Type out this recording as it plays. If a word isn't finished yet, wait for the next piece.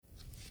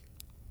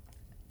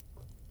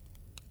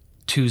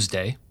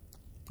Tuesday,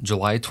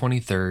 July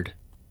 23rd,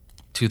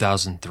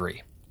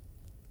 2003.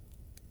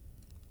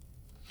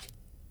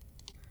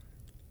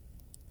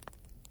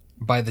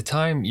 By the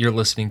time you're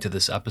listening to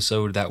this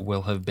episode, that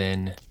will have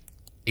been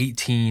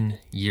 18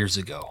 years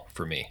ago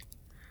for me,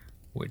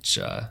 which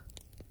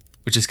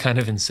is kind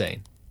of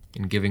insane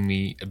and giving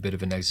me a bit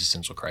of an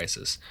existential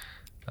crisis,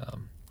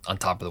 on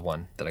top of the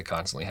one that I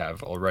constantly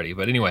have already.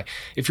 But anyway,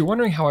 if you're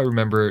wondering how I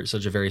remember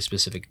such a very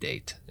specific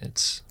date,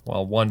 it's,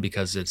 well, one,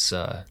 because it's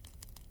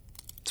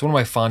one of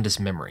my fondest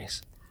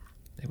memories.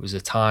 It was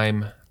a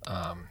time,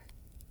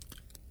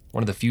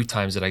 one of the few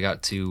times that I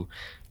got to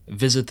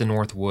visit the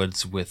North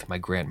Woods with my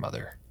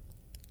grandmother,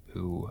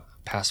 who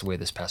passed away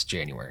this past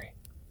January.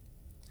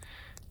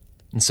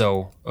 And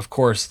so, of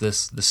course,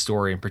 this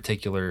story in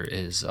particular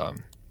is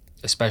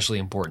especially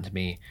important to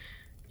me,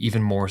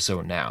 even more so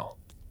now.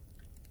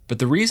 But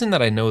the reason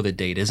that I know the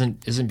date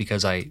isn't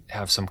because I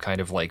have some kind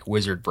of like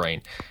wizard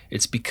brain.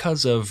 It's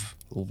because of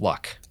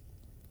luck.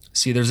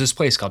 See, there's this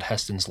place called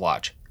Heston's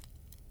Lodge.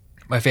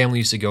 My family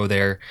used to go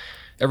there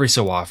every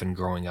so often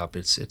growing up.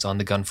 It's on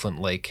the Gunflint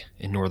Lake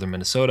in northern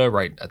Minnesota,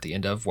 right at the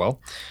end of,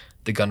 well,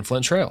 the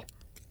Gunflint Trail.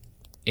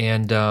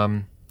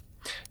 And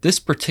this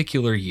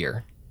particular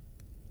year,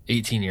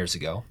 18 years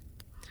ago,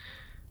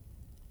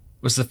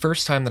 was the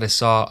first time that I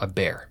saw a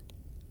bear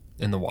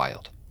in the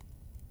wild.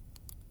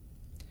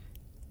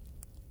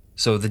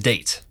 So the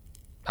date.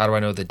 How do I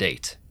know the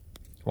date?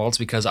 Well, it's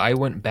because I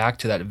went back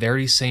to that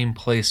very same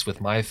place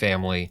with my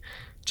family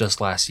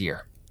just last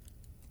year.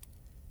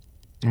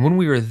 And when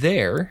we were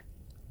there,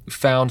 we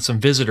found some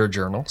visitor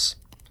journals,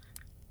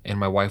 and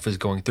my wife was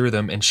going through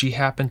them, and she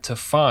happened to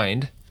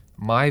find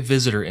my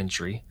visitor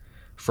entry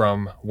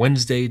from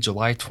Wednesday,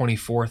 July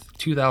 24th,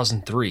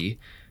 2003,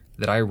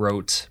 that I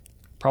wrote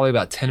probably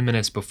about 10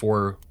 minutes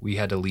before we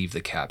had to leave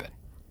the cabin.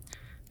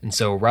 And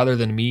so rather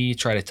than me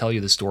try to tell you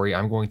the story,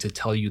 I'm going to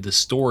tell you the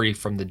story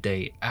from the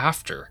day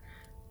after,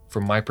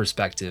 from my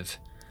perspective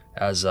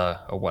as an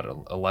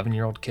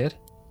 11-year-old kid?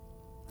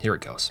 Here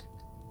it goes.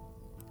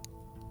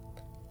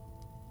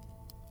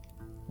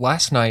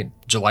 Last night,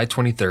 July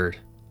 23rd,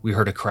 we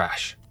heard a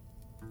crash.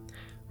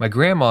 My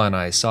grandma and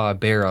I saw a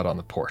bear out on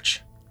the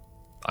porch.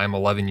 I'm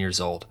 11 years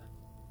old.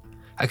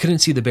 I couldn't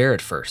see the bear at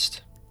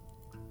first.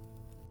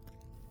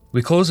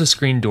 We closed the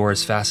screen door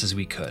as fast as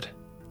we could.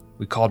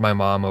 We called my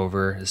mom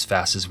over as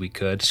fast as we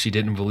could. She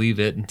didn't believe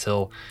it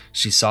until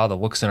she saw the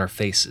looks in our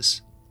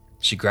faces.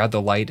 She grabbed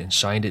the light and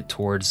shined it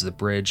towards the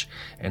bridge,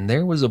 and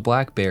there was a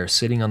black bear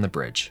sitting on the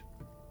bridge.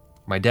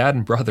 My dad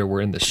and brother were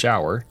in the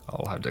shower.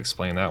 I'll have to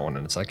explain that one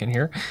in a second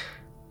here.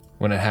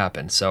 When it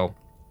happened, so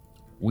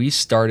we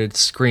started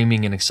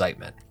screaming in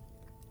excitement.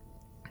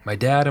 My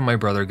dad and my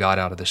brother got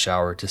out of the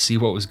shower to see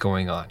what was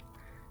going on,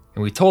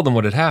 and we told them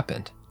what had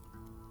happened.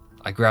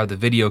 I grabbed the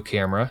video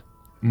camera.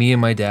 Me and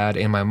my dad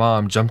and my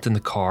mom jumped in the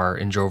car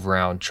and drove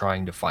around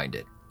trying to find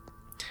it.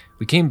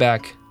 We came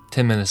back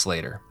 10 minutes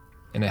later,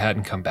 and it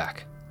hadn't come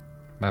back.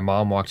 My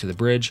mom walked to the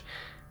bridge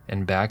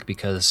and back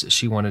because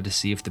she wanted to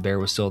see if the bear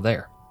was still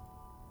there.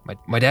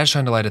 My dad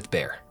shined a light at the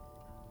bear.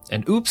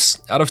 And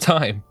oops, out of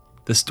time.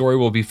 The story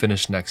will be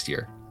finished next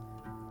year.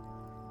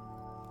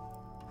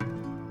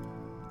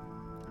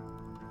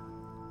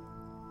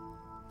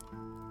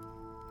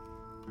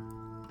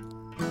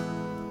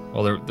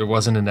 Well, there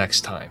wasn't a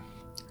next time.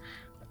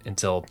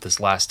 Until this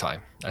last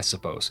time, I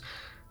suppose.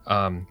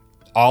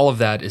 All of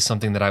that is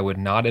something that I would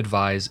not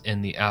advise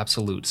in the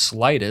absolute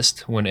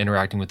slightest when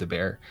interacting with the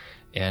bear.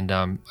 And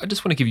I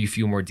just want to give you a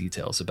few more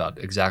details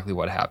about exactly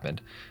what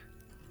happened.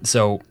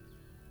 So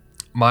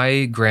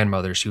my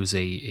grandmother, she was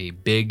a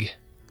big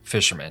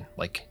fisherman,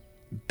 like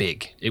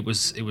big. It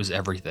was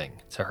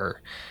everything to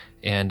her.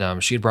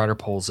 And she had brought her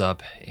poles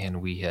up, and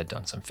we had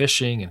done some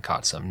fishing and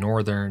caught some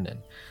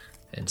northern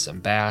and some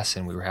bass,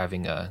 and we were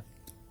having a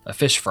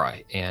fish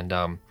fry.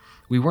 And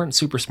we weren't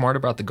super smart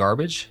about the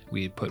garbage.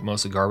 We put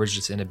most of the garbage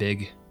just in a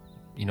big,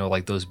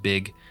 like those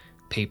big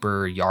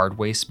paper yard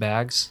waste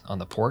bags on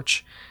the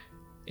porch.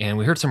 And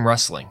we heard some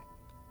rustling.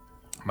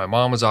 My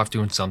mom was off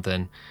doing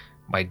something.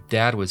 My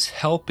dad was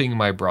helping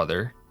my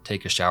brother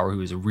take a shower, who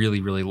was really,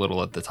 really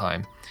little at the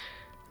time.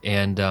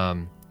 And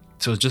so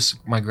it was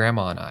just my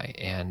grandma and I.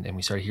 And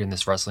we started hearing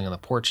this rustling on the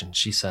porch. And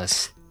she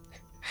says,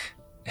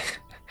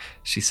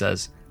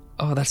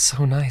 "Oh, that's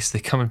so nice. They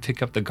come and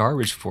pick up the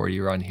garbage for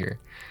you around here."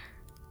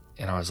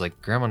 And I was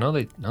like, "Grandma, no,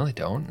 they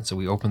don't." And so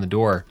we opened the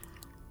door,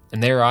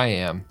 and there I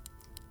am,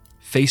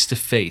 face to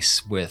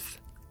face with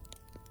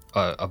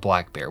a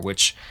black bear,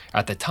 which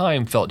at the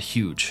time felt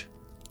huge.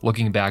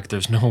 Looking back,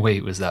 there's no way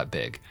it was that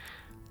big.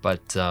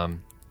 But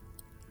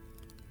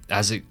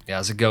as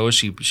it goes,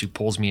 she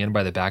pulls me in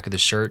by the back of the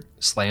shirt,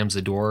 slams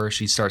the door.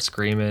 She starts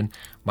screaming.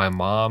 My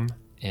mom,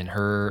 in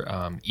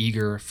her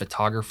eager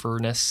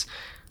photographerness,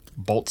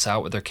 bolts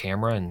out with her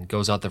camera and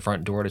goes out the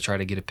front door to try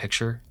to get a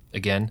picture.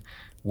 Again,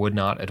 would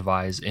not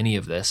advise any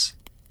of this.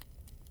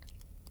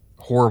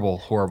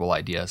 Horrible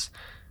ideas.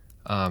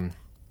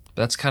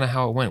 That's kind of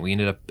how it went. We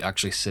ended up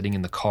actually sitting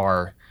in the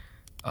car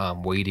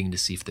waiting to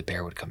see if the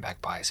bear would come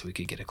back by so we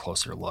could get a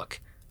closer look.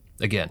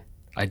 Again,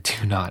 I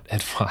do not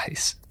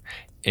advise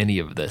any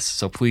of this.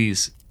 So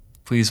please,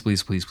 please,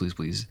 please, please, please,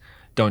 please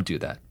don't do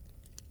that.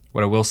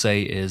 What I will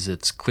say is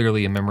it's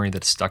clearly a memory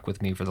that's stuck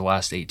with me for the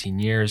last 18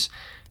 years,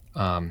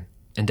 and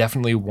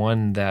definitely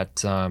one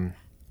that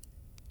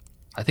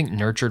I think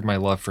nurtured my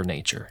love for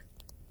nature,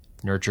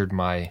 nurtured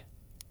my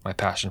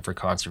passion for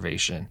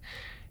conservation,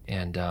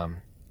 and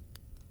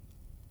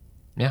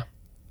yeah.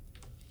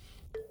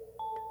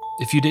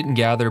 If you didn't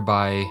gather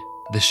by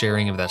the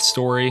sharing of that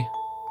story,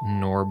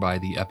 nor by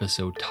the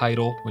episode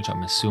title, which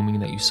I'm assuming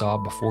that you saw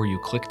before you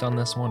clicked on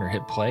this one or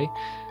hit play,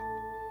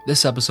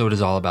 this episode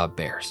is all about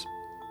bears.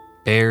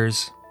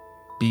 Bears,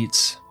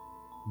 beets,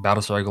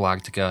 Battlestar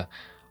Galactica,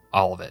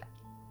 all of it.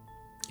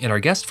 And our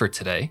guest for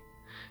today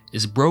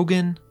is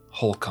Brogan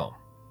Holcombe.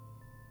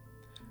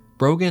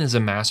 Brogan is a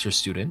master's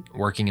student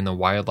working in the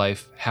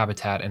Wildlife,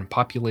 Habitat, and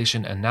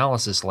Population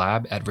Analysis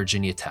Lab at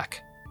Virginia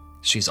Tech.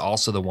 She's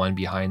also the one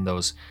behind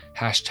those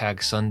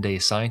 #Sunday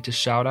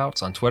Scientist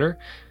shoutouts on Twitter.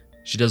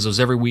 She does those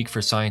every week for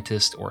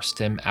scientists or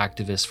STEM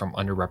activists from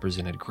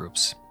underrepresented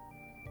groups.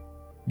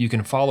 You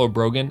can follow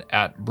Brogan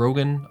at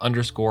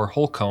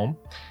Brogan_Holcombe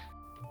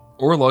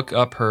or look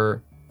up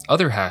her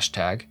other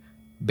hashtag,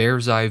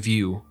 Bear's Eye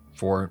View,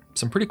 for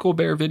some pretty cool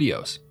bear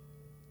videos.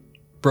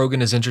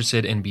 Brogan is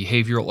interested in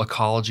behavioral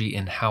ecology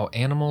and how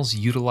animals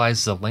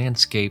utilize the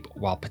landscape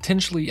while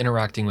potentially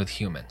interacting with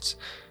humans.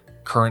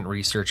 Current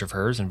research of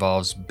hers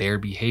involves bear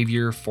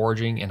behavior,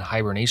 foraging, and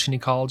hibernation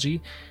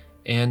ecology,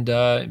 and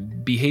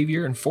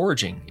behavior and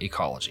foraging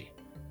ecology.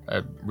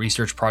 A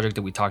research project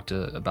that we talked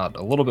about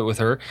a little bit with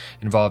her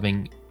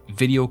involving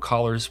video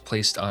collars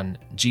placed on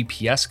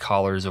GPS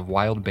collars of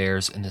wild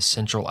bears in the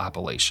Central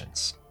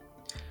Appalachians.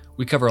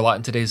 We cover a lot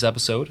in today's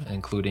episode,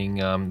 including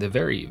the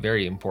very,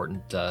 very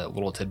important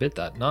little tidbit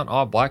that not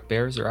all black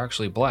bears are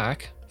actually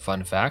black.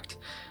 Fun fact.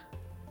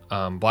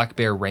 Black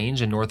bear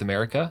range in North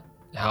America,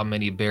 how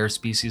many bear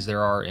species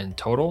there are in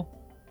total,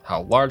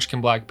 how large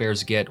can black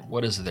bears get,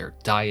 what is their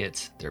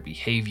diet, their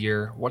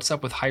behavior, what's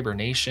up with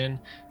hibernation,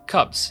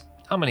 cubs,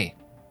 how many,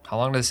 how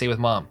long do they stay with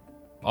mom,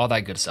 all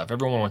that good stuff.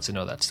 Everyone wants to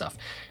know that stuff.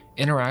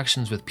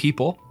 Interactions with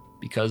people,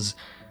 because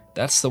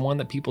that's the one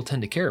that people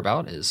tend to care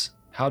about, is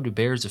how do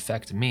bears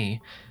affect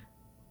me,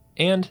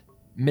 and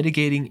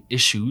mitigating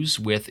issues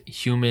with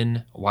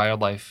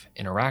human-wildlife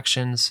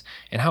interactions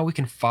and how we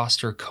can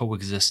foster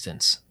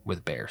coexistence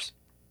with bears.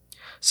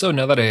 So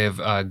now that I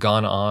have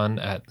gone on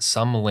at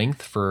some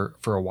length for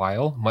a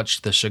while, much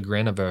to the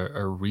chagrin of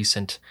a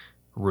recent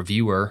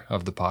reviewer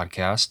of the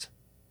podcast,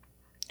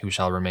 who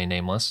shall remain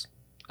nameless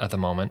at the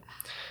moment.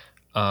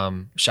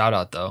 Shout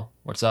out though.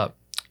 What's up,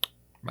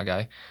 my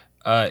guy?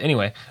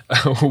 Anyway,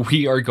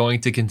 we are going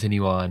to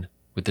continue on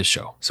with the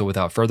show. So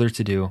without further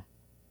ado,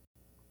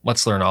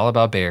 let's learn all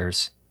about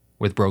bears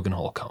with Brogan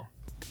Holcombe.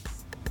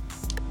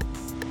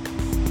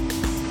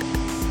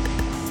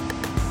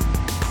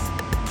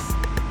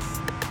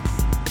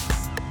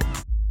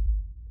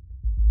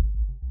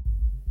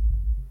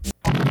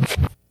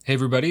 Hey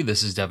everybody,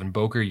 this is Devin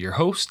Boker, your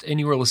host, and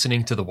you are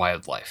listening to The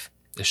Wildlife,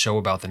 a show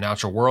about the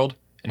natural world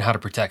and how to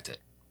protect it.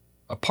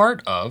 A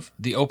part of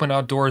the Open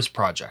Outdoors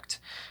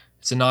Project.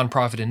 It's a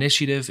nonprofit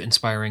initiative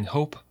inspiring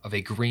hope of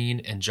a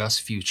green and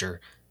just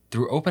future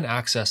through open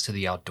access to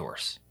the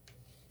outdoors.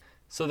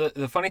 So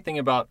the funny thing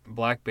about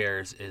black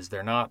bears is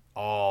they're not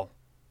all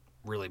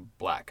really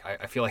black.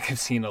 I feel like I've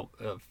seen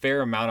a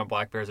fair amount of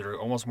black bears that are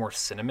almost more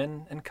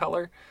cinnamon in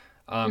color.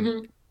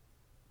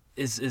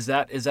 Is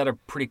that a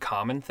pretty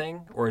common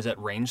thing, or is that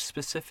range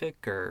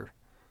specific, or?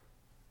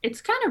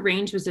 It's kind of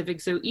range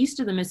specific. So east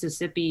of the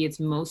Mississippi,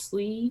 it's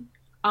mostly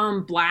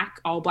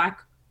black, all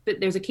black. But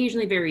there's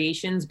occasionally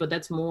variations, but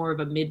that's more of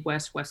a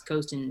Midwest, West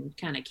Coast, and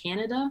kind of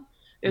Canada.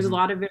 There's a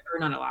lot of it, or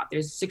not a lot.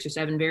 There's 6 or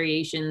 7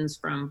 variations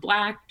from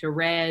black to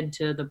red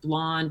to the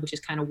blonde, which is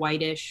kind of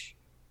whitish,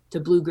 to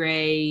blue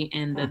gray,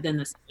 and then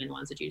the cinnamon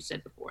ones that you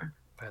said before.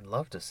 I'd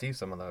love to see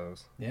some of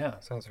those. Yeah,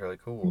 sounds really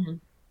cool.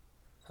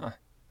 Huh.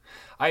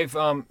 I've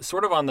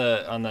sort of on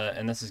the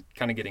and this is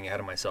kind of getting ahead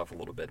of myself a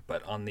little bit,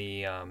 but on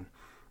the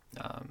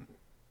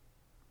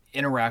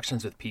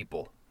interactions with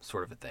people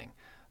sort of a thing.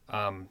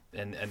 And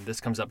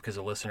this comes up because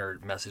a listener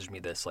messaged me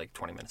this like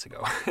 20 minutes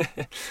ago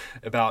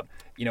about,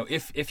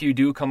 if you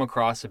do come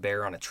across a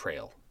bear on a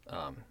trail,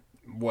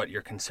 what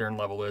your concern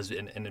level is,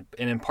 and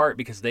in part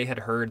because they had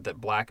heard that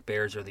black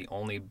bears are the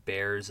only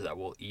bears that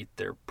will eat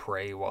their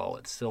prey while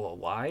it's still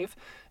alive.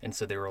 And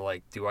so they were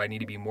like, do I need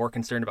to be more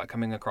concerned about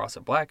coming across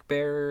a black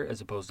bear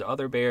as opposed to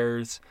other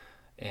bears?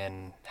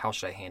 And how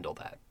should I handle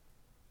that?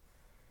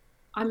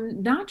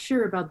 I'm not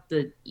sure about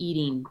the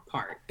eating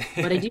part,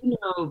 but I do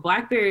know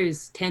black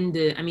bears tend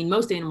to,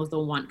 most animals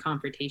don't want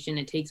confrontation.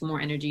 It takes more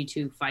energy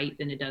to fight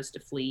than it does to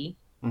flee.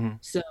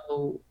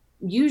 So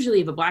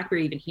usually if a black bear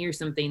even hears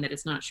something that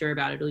it's not sure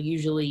about, it'll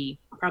usually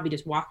probably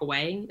just walk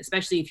away,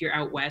 especially if you're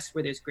out west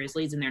where there's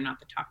grizzlies and they're not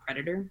the top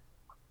predator.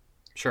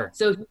 Sure.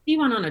 So if you see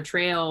one on a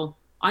trail,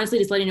 honestly,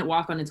 just letting it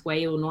walk on its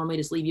way, it will normally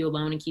just leave you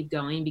alone and keep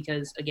going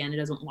because, again, it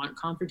doesn't want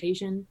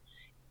confrontation.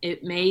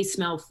 it may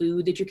smell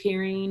food that you're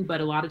carrying,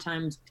 but a lot of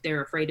times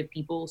they're afraid of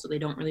people, so they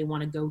don't really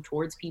want to go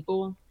towards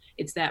people.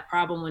 It's that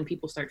problem when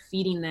people start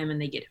feeding them and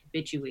they get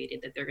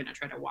habituated that they're going to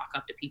try to walk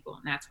up to people,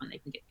 and that's when they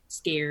can get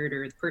scared,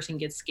 or the person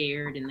gets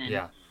scared, and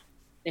then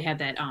they have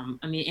that.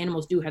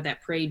 Animals do have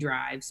that prey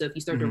drive, so if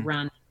you start to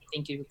run, you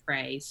think you're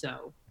prey.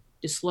 So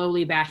just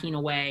slowly backing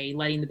away,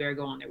 letting the bear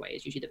go on their way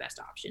is usually the best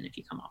option if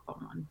you come up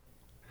on one.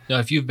 Now,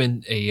 if you've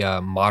been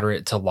a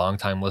moderate to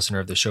long-time listener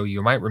of the show,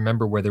 you might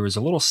remember where there was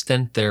a little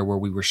stint there where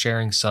we were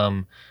sharing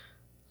some,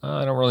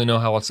 I don't really know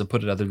how else to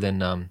put it other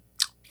than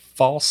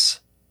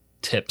false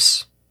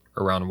tips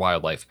around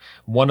wildlife.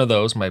 One of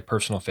those, my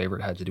personal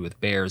favorite, had to do with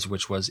bears,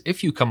 which was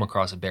if you come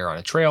across a bear on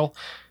a trail,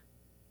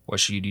 what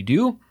should you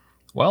do?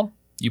 Well,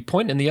 you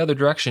point in the other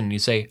direction and you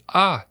say,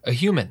 a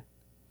human,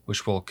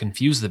 which will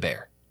confuse the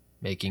bear,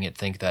 making it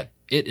think that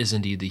it is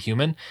indeed the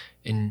human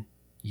and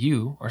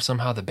you are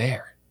somehow the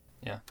bear.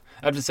 Yeah.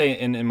 I have to say,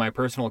 in my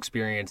personal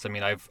experience, I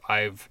mean,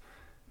 I've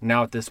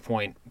now at this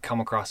point come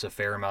across a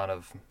fair amount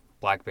of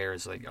black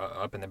bears, like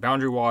up in the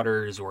Boundary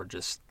Waters or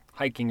just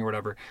hiking or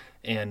whatever.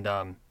 And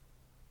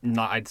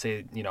I'd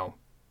say,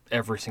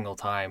 every single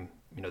time,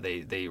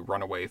 they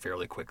run away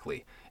fairly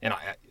quickly. And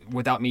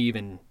without me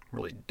even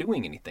really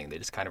doing anything, they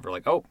just kind of are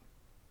like, oh,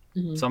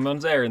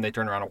 someone's there, and they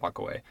turn around and walk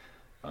away.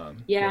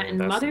 And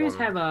mothers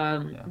have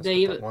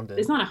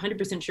it's not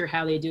 100% sure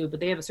how they do it,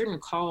 but they have a certain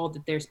call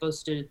that they're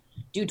supposed to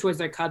do towards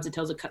their cubs. It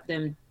tells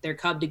their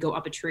cub to go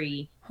up a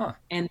tree,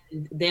 and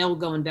they'll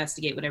go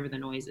investigate whatever the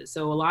noise is.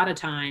 So a lot of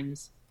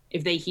times,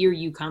 if they hear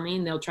you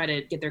coming, they'll try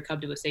to get their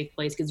cub to a safe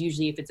place, because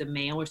usually if it's a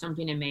male or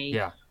something, it may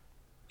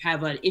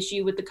have an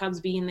issue with the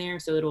cubs being there.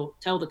 So it'll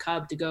tell the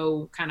cub to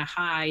go kind of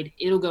hide.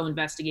 It'll go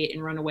investigate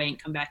and run away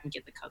and come back and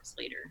get the cubs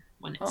later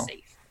when it's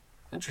safe.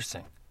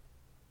 Interesting.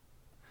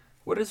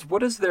 What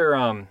is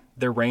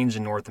their range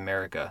in North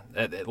America?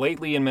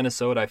 Lately in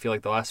Minnesota, I feel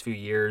like the last few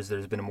years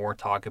there's been more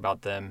talk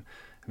about them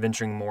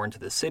venturing more into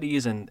the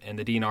cities, and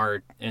the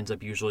DNR ends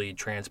up usually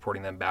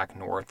transporting them back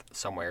north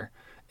somewhere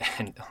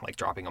and like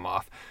dropping them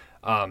off.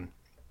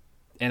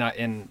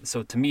 And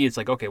so to me it's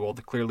like, okay, well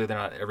clearly they're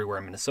not everywhere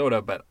in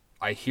Minnesota, but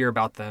I hear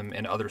about them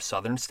in other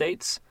southern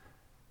states.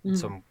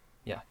 So I'm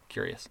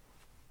curious.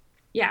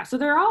 Yeah, so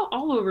they're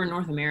all over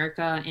North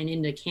America and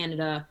into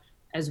Canada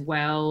as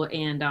well,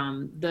 and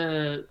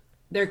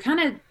they're kind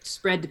of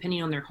spread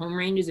depending on their home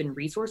ranges and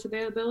resource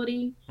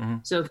availability.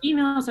 So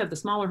females have the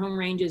smaller home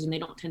ranges and they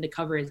don't tend to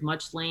cover as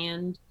much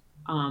land,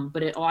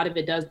 but a lot of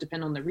it does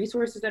depend on the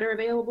resources that are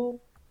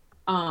available.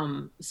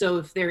 So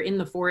if they're in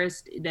the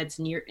forest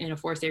in a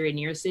forest area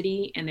near a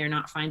city and they're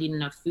not finding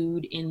enough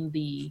food in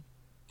the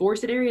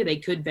forested area, they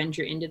could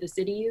venture into the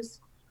cities.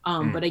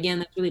 But again,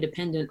 that's really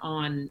dependent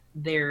on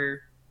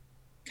their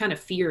kind of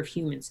fear of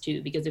humans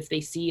too, because if they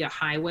see a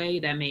highway,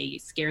 that may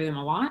scare them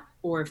a lot,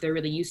 or if they're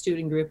really used to it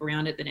and grew up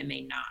around it, then it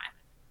may not.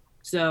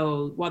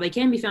 So while they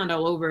can be found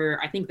all over,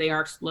 I think they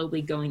are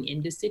slowly going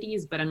into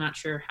cities, but I'm not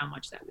sure how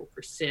much that will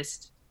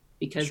persist,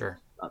 because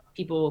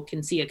people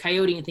can see a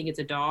coyote and think it's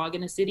a dog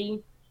in a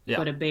city,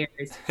 but a bear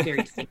is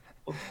very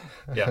simple.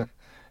 Yeah,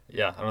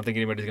 I don't think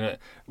anybody's gonna.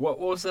 What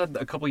was that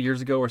a couple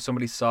years ago where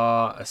somebody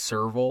saw a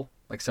serval,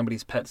 like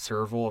somebody's pet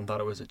serval, and thought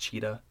it was a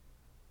cheetah,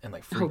 and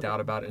like freaked out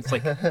about it? It's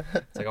like,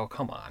 oh,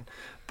 come on.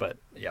 But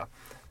yeah,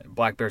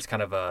 black bear's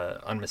kind of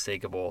a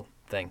unmistakable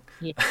thing.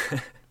 Yeah.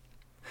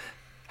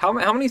 How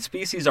many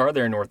species are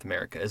there in North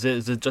America? Is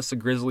it just a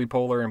grizzly,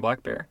 polar, and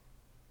black bear?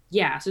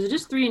 Yeah, so there's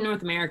just 3 in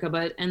North America,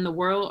 but in the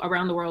world,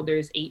 around the world,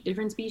 there's 8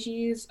 different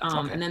species,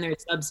 and then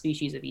there's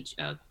subspecies of each,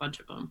 a bunch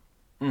of them.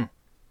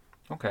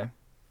 Okay.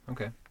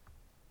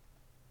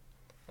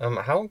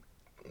 How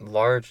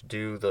large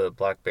do the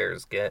black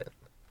bears get?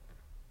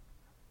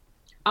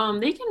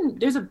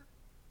 There's a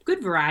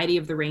good variety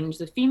of the range.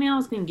 The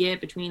females can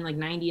get between like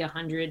 90,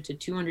 100 to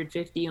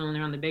 250 when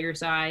they're on the bigger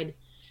side,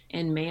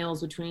 and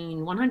males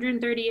between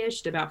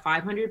 130-ish to about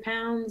 500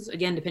 pounds,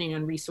 again, depending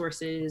on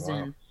resources.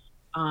 Wow.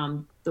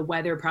 And the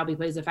weather probably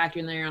plays a factor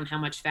in there on how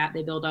much fat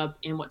they build up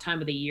and what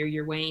time of the year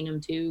you're weighing them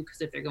too,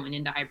 because if they're going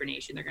into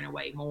hibernation, they're going to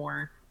weigh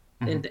more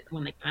than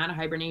when they come out of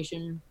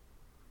hibernation.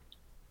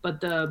 But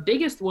the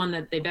biggest one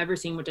that they've ever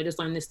seen, which I just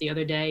learned this the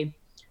other day,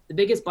 the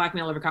biggest black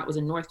male ever caught was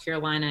in North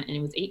Carolina, and it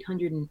was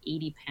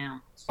 880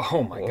 pounds.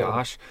 Oh my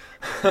gosh.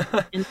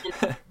 And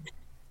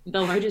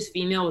the largest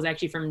female was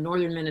actually from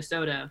northern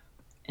Minnesota,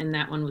 and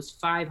that one was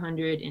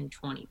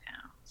 520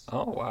 pounds.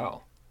 Oh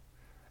wow.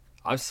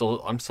 I'm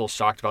still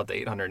shocked about the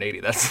 880.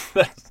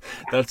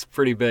 That's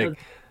pretty big.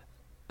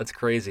 That's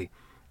crazy.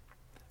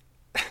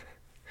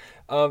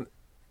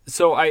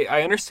 So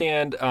I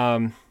understand,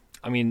 I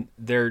mean,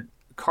 they're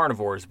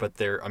carnivores, but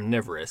they're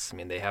omnivorous. I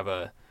mean, they have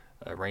a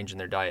range in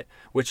their diet,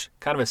 which,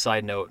 kind of a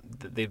side note,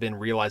 they've been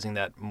realizing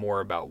that more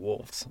about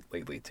wolves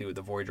lately too.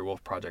 The Voyager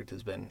Wolf Project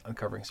has been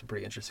uncovering some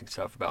pretty interesting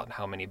stuff about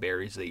how many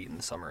berries they eat in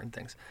the summer and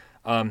things.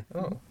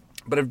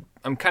 But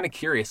I'm kind of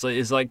curious,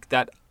 is like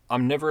that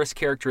omnivorous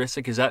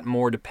characteristic, is that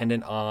more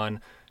dependent on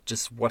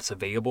just what's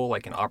available,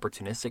 like an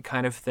opportunistic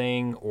kind of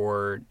thing,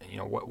 or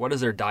what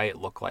does their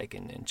diet look like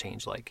and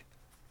change like?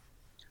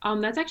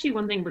 That's actually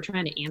one thing we're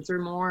trying to answer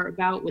more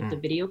about with the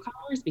video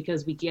collars,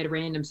 because we get a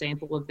random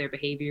sample of their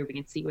behavior. We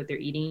can see what they're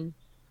eating.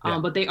 Yeah.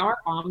 But they are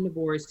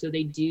omnivores, so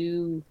they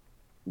do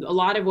a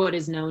lot of what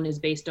is known is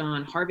based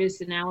on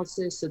harvest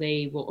analysis. So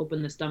they will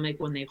open the stomach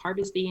when they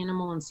harvest the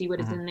animal and see what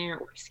is in there,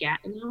 or scat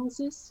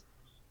analysis.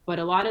 But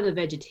a lot of the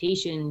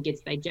vegetation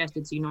gets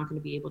digested, so you're not going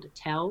to be able to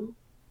tell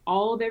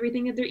all of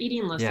everything that they're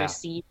eating unless there's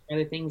seeds or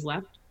other things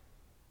left.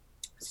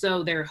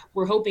 So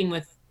we're hoping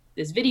with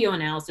this video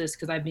analysis,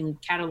 because I've been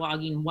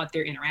cataloging what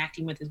they're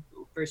interacting with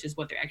versus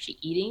what they're actually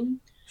eating.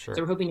 Sure.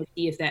 So we're hoping to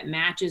see if that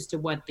matches to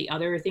what the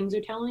other things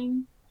are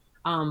telling.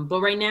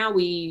 But right now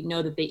we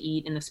know that they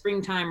eat in the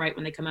springtime, right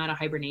when they come out of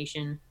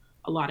hibernation,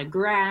 a lot of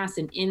grass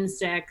and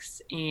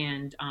insects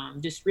and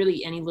just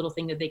really any little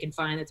thing that they can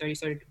find that's already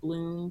started to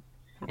bloom.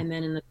 And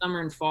then in the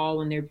summer and fall,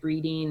 when they're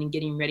breeding and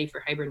getting ready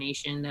for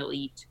hibernation, they'll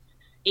eat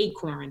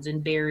acorns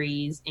and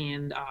berries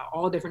and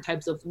all different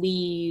types of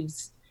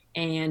leaves.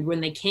 And when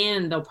they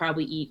can, they'll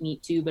probably eat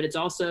meat too. But it's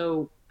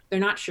also,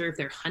 they're not sure if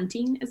they're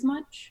hunting as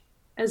much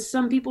as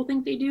some people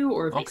think they do,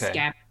 or if they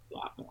scavenge a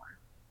lot more.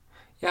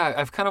 Yeah,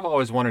 I've kind of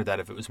always wondered that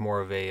if it was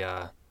more of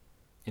a,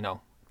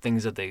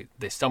 things that they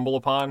stumble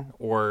upon,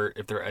 or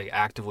if they're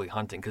actively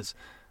hunting. Because,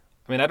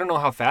 I mean, I don't know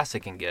how fast they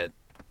can get.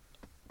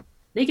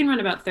 They can run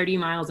about 30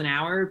 miles an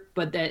hour,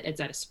 but it's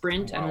at a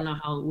sprint. Wow. I don't know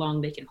how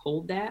long they can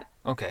hold that.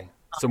 Okay.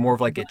 So more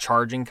of like a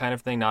charging kind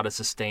of thing, not a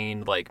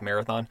sustained like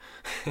marathon.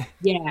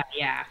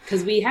 Yeah.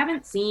 Because we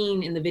haven't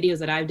seen in the videos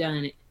that I've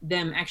done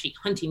them actually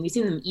hunting. We've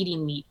seen them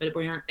eating meat, but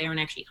they aren't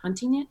actually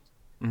hunting it.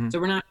 Mm-hmm. So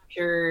we're not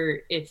sure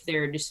if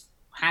they're just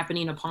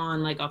happening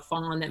upon like a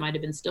fawn that might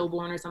have been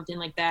stillborn or something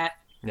like that.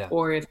 Yeah.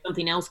 Or if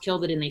something else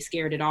killed it and they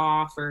scared it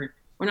off, or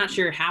we're not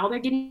sure how they're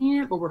getting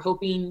it, but we're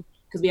hoping,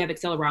 because we have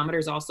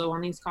accelerometers also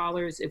on these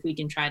collars, if we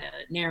can try to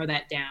narrow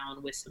that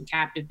down with some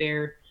captive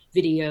bear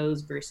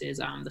videos versus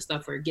the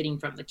stuff we're getting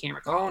from the camera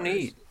collars. Oh,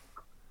 neat.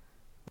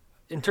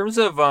 In terms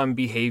of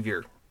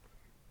behavior,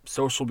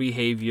 social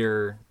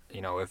behavior,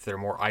 if they're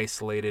more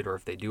isolated or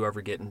if they do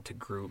ever get into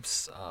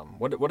groups,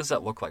 what does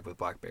that look like with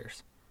black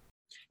bears?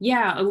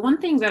 Yeah, one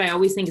thing that I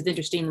always think is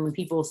interesting when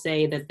people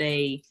say that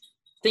they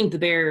think the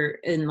bear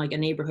in like a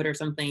neighborhood or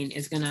something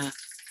is going to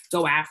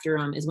go after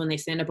them is when they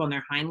stand up on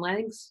their hind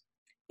legs.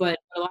 But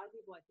a lot of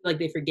people, I feel like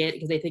they forget,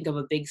 because they think of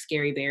a big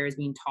scary bear as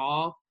being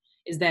tall,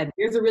 is that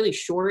bears are really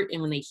short,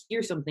 and when they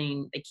hear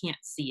something, they can't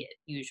see it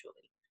usually.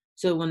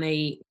 So when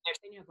they're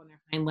standing up on their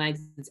hind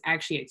legs, it's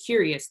actually a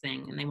curious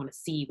thing, and they want to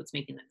see what's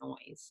making the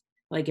noise.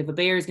 Like if a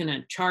bear is going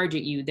to charge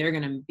at you, they're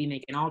going to be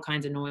making all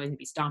kinds of noise and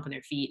be stomping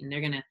their feet, and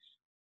they're going to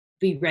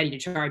be ready to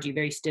charge you,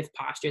 very stiff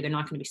posture. They're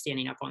not going to be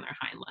standing up on their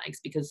hind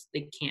legs because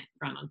they can't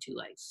run on two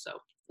legs. So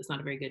it's not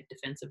a very good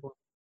defensive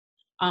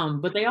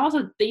one. But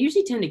they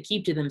usually tend to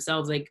keep to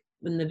themselves. Like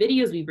in the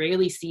videos, we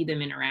rarely see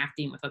them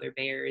interacting with other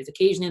bears.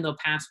 Occasionally they'll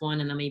pass one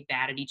and they may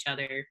bat at each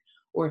other.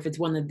 Or if it's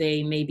one that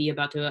they may be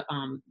about to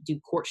do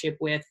courtship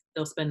with,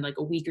 they'll spend like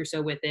a week or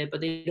so with it, but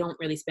they don't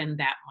really spend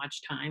that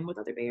much time with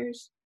other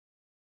bears.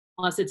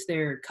 Unless it's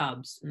their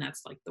cubs, and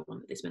that's like the one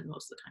that they spend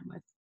most of the time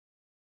with.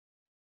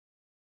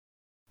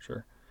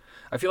 Sure.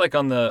 I feel like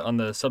on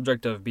the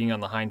subject of being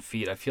on the hind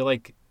feet, I feel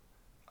like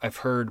I've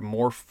heard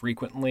more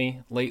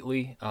frequently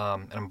lately,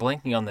 and I'm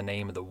blanking on the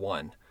name of the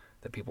one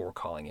that people were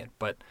calling it,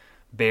 but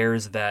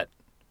bears that,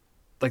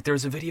 like there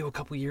was a video a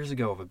couple years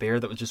ago of a bear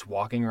that was just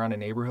walking around a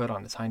neighborhood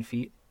on its hind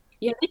feet.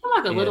 Yeah, they can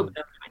walk a little bit on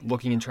their hind feet.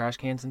 Looking in trash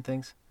cans and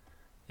things.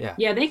 Yeah.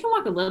 Yeah, they can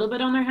walk a little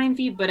bit on their hind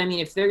feet, but I mean,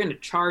 if they're going to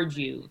charge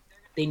you,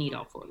 they need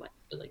all four legs.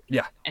 Like,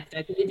 yeah.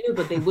 Effectively do,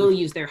 but they will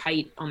use their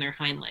height on their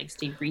hind legs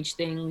to reach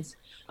things.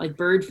 Like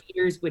bird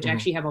feeders, which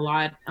actually have a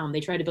lot, they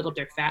try to build up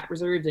their fat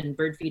reserves, and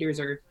bird feeders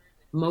are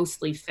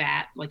mostly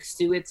fat, like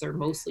suets are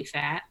mostly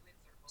fat.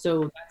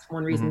 So that's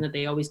one reason that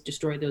they always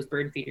destroy those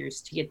bird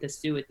feeders to get the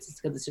suets, is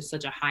because it's just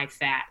such a high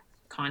fat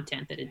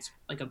content that it's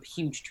like a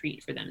huge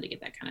treat for them to get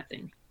that kind of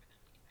thing.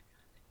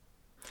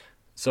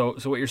 So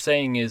what you're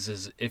saying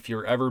is if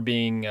you're ever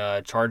being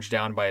charged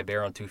down by a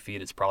bear on 2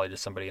 feet, it's probably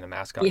just somebody in a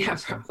mascot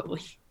costume.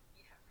 Probably.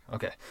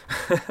 Okay.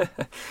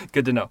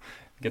 Good to know.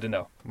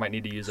 Might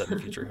need to use that in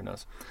the future. Who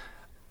knows?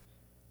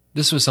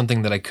 This was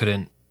something that I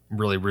couldn't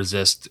really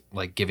resist,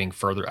 like giving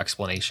further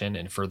explanation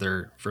and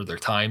further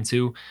time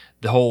to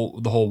the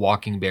whole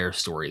walking bear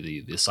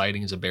story, the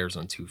sightings of bears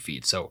on 2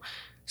 feet. So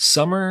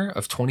summer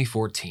of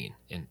 2014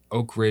 in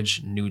Oak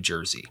Ridge, New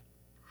Jersey,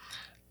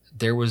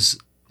 there was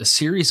a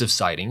series of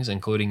sightings,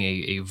 including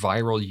a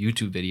viral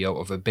YouTube video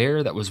of a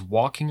bear that was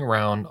walking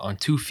around on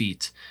 2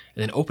 feet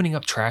and then opening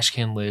up trash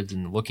can lids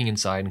and looking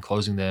inside and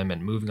closing them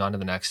and moving on to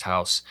the next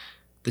house.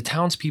 The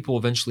townspeople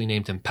eventually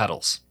named him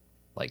Petals,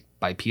 like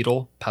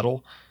bipedal,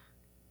 pedal.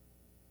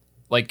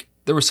 Like,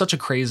 there was such a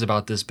craze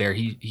about this bear.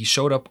 He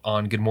showed up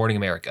on Good Morning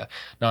America.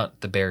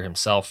 Not the bear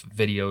himself,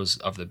 videos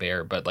of the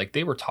bear, but like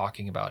they were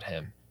talking about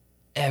him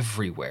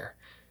everywhere.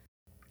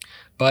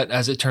 But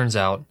as it turns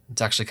out,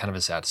 it's actually kind of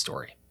a sad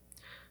story.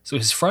 So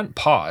his front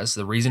paws,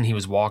 the reason he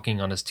was walking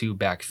on his 2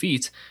 back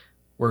feet,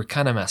 were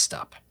kind of messed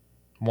up.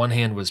 One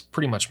hand was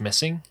pretty much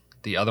missing.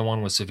 The other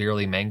one was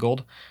severely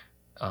mangled.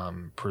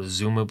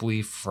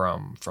 presumably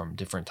from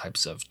different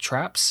types of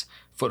traps,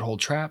 foothold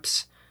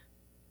traps.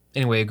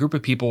 Anyway, a group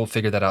of people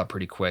figured that out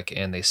pretty quick,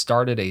 and they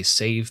started a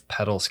Save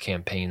Petals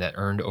campaign that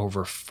earned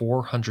over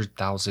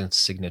 400,000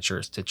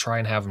 signatures to try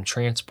and have them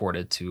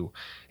transported to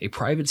a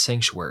private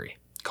sanctuary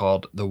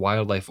called the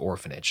Wildlife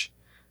Orphanage.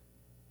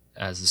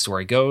 As the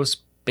story goes,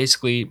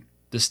 basically,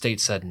 the state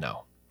said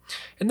no.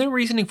 And their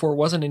reasoning for it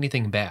wasn't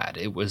anything bad.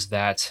 It was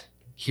that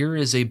here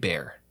is a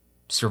bear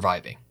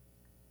surviving.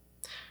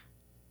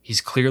 He's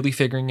clearly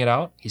figuring it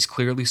out. He's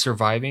clearly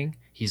surviving.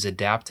 He's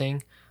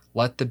adapting.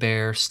 Let the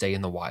bear stay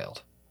in the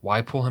wild.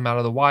 Why pull him out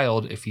of the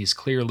wild if he's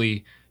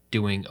clearly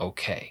doing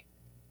okay?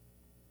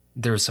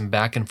 There was some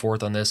back and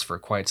forth on this for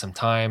quite some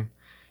time.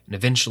 And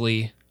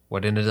eventually,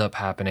 what ended up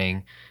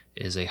happening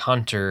is a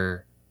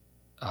hunter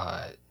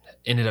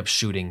ended up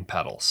shooting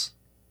Petals.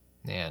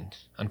 And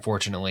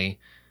unfortunately,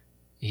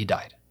 he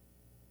died.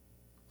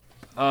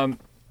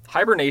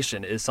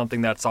 Hibernation is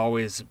something that's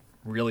always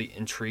really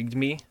intrigued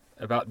me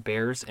about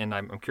bears, and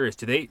I'm curious,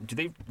 do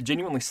they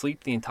genuinely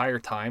sleep the entire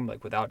time,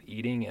 like without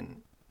eating,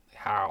 and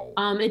how?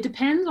 It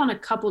depends on a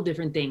couple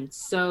different things.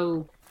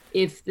 So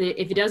if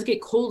it does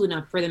get cold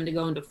enough for them to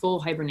go into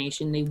full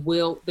hibernation, they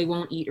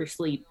won't eat or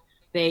sleep.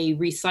 They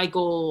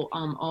recycle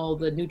all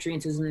the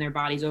nutrients in their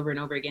bodies over and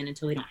over again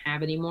until they don't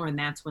have any more, and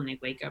that's when they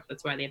wake up.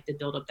 That's why they have to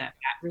build up that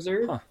fat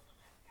reserve.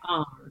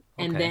 Huh.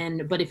 And Okay.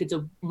 then, but if it's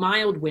a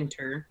mild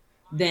winter,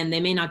 then they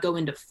may not go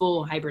into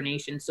full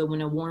hibernation. So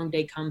when a warm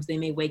day comes, they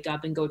may wake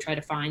up and go try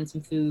to find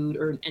some food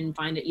and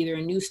find either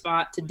a new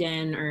spot to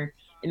den, or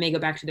they may go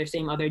back to their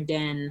same other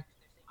den.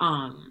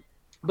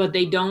 But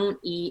they don't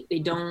eat, they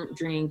don't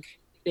drink,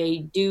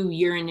 they do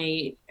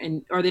urinate,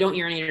 or they don't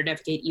urinate or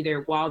defecate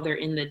either while they're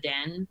in the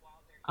den,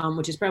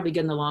 which is probably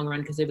good in the long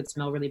run because they would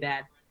smell really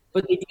bad.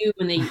 But they do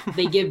when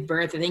they give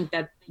birth. I think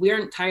that we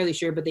aren't entirely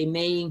sure, but they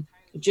may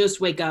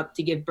just wake up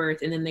to give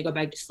birth and then they go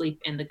back to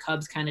sleep, and the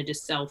cubs kind of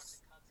just self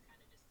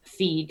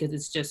feed because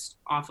it's just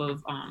off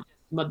of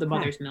the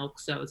mother's milk,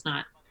 so it's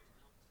not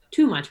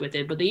too much with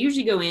it. But they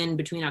usually go in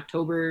between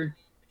October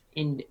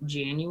and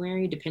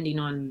January, depending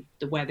on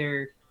the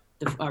weather,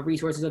 the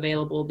resources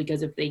available.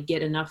 Because if they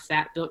get enough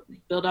fat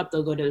build up,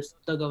 they'll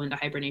go into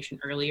hibernation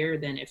earlier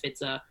than if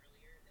it's a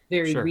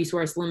very Sure.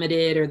 resource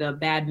limited or the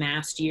bad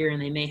mast year,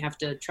 and they may have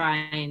to try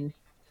and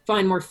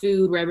find more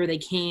food wherever they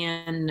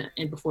can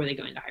and before they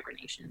go into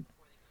hibernation.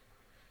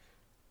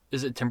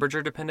 Is it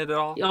temperature dependent at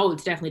all? Oh,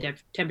 it's definitely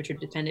temperature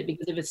dependent,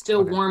 because if it's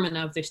still Okay. warm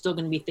enough, there's still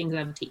going to be things for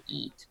them to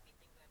eat.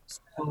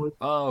 So,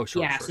 Oh,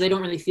 sure. yeah, sure, so they sure.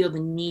 don't really feel the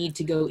need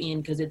to go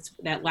in because it's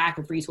that lack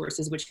of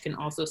resources, which can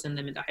also send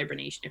them into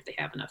hibernation if they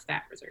have enough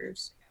fat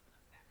reserves.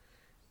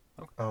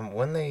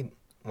 When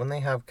they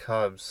have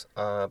cubs,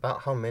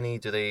 about how many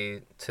do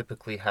they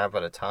typically have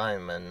at a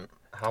time, and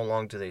how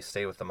long do they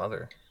stay with the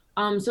mother?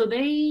 So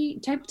they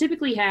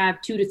typically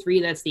have 2 to 3.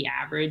 That's the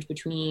average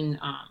between,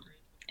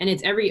 and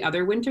it's every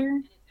other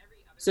winter.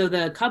 So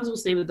the cubs will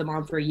stay with the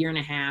mom for a year and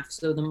a half.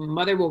 So the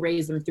mother will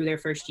raise them through their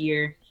first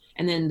year,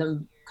 and then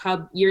the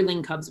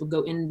yearling cubs will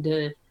go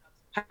into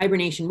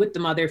hibernation with the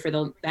mother for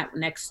that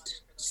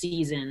next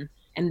season.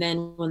 And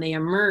then when they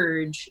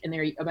emerge and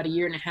they're about a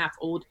year and a half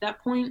old at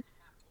that point,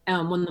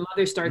 when the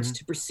mother starts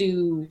to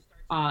pursue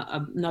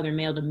another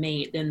male to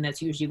mate, then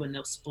that's usually when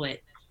they'll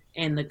split,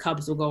 and the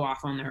cubs will go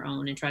off on their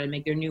own and try to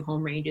make their new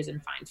home ranges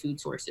and find food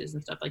sources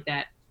and stuff like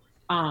that.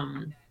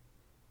 That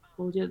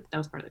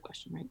was part of the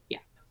question, right? Yeah.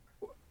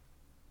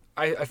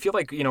 I feel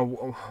like,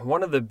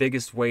 one of the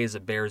biggest ways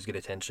that bears get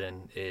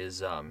attention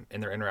is in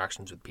their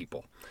interactions with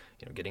people.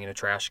 Getting into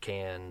trash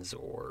cans,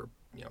 or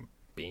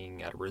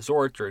being at a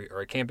resort or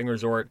a camping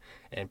resort,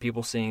 and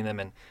people seeing them,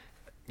 and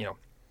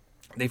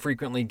they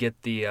frequently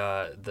get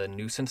the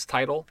nuisance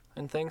title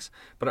and things.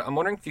 But I'm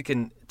wondering if you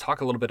can talk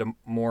a little bit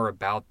more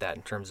about that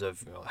in terms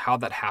of how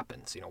that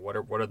happens. What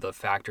are the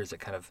factors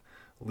that kind of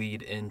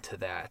lead into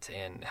that,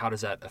 and how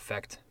does that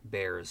affect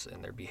bears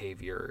and their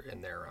behavior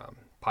and their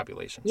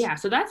populations? Yeah,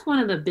 so that's one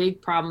of the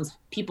big problems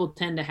people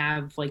tend to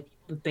have, like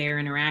with bear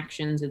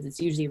interactions, is it's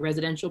usually a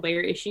residential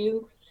bear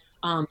issue,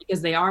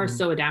 because they are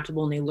so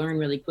adaptable and they learn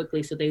really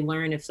quickly. So they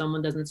learn if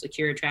someone doesn't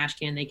secure a trash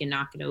can, they can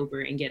knock it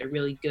over and get a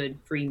really good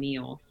free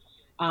meal.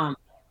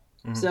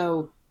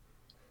 So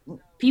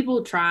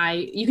people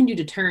you can do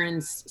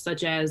deterrents,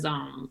 such as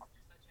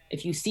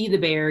if you see the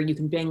bear, you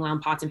can bang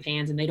around pots and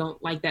pans, and they don't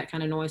like that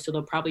kind of noise, so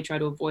they'll probably try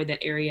to avoid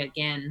that area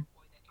again.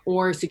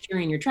 Or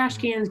securing your trash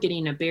cans,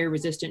 getting a bear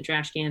resistant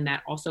trash can,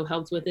 that also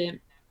helps with it.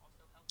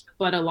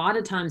 But a lot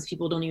of times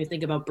people don't even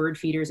think about bird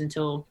feeders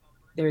until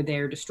they're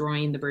there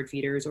destroying the bird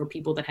feeders, or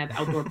people that have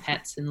outdoor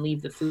pets and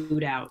leave the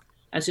food out.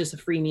 That's just a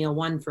free meal,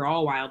 one for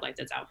all wildlife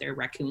that's out there.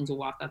 Raccoons will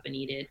walk up and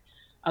eat it,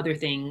 other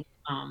things.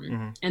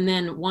 And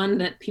then one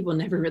that people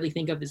never really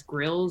think of is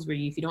grills, where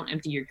if you don't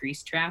empty your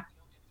grease trap,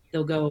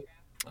 they'll go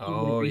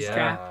into the grease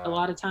trap a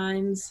lot of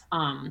times.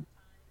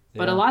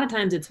 But a lot of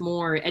times it's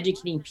more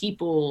educating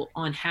people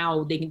on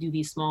how they can do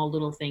these small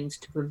little things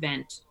to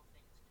prevent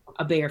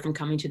a bear from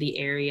coming to the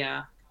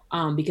area,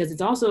 because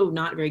it's also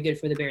not very good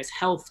for the bear's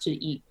health to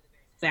eat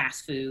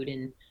fast food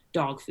and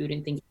dog food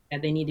and things like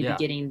that. They need to be Yeah.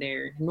 getting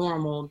their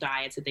normal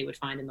diets that they would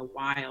find in the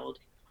wild.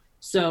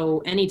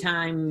 So any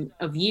time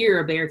of year,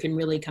 a bear can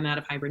really come out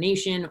of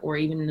hibernation, or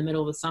even in the middle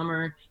of the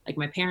summer. Like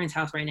my parents'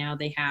 house right now,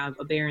 they have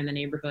a bear in the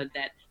neighborhood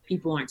that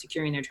people aren't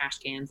securing their trash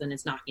cans, and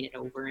it's knocking it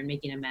over and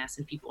making a mess,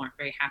 and people aren't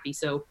very happy.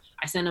 So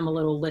I send them a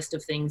little list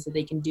of things that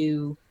they can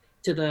do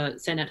to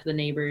send out to the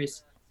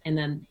neighbors. And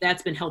then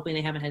that's been helping.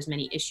 They haven't had as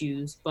many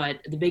issues. But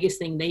the biggest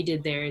thing they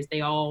did there is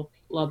they all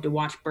love to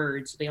watch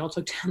birds. They all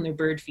took down their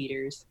bird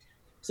feeders.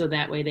 So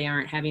that way they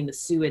aren't having the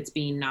suets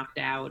being knocked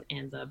out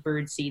and the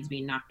bird seeds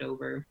being knocked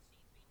over.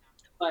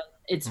 But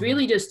it's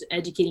really just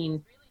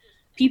educating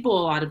people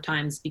a lot of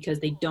times, because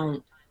they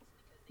don't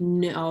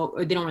know,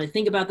 or they don't really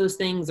think about those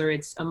things, or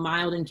it's a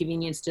mild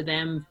inconvenience to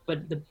them.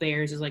 But the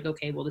bears is like,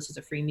 okay, well, this is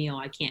a free meal,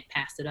 I can't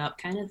pass it up,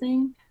 kind of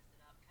thing.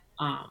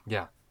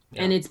 Yeah.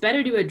 And it's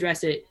better to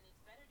address it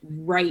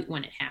right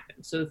when it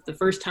happens. So if the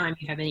first time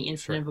you have any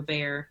incident of a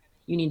bear,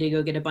 you need to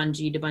go get a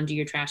bungee to bungee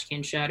your trash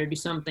can shut, or do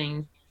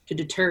something to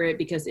deter it,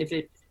 because if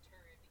it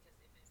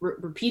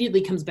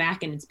repeatedly comes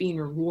back and it's being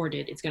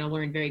rewarded, it's going to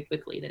learn very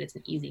quickly that it's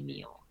an easy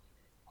meal.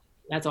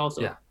 That's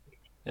also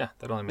yeah,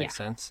 that only makes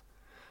sense.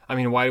 I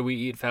mean, why do we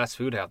eat fast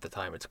food half the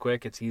time? It's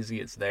quick, it's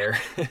easy, it's there.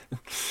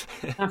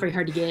 Not very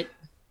hard to get.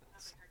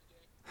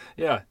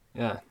 Yeah,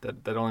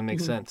 that only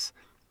makes sense.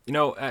 You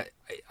know,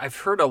 I've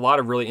heard a lot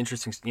of really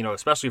interesting, you know,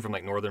 especially from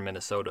like northern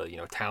Minnesota, you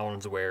know,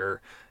 towns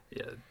where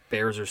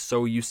bears are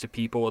so used to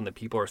people, and the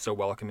people are so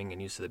welcoming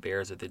and used to the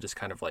bears that they just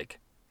kind of like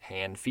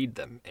hand feed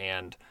them.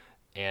 And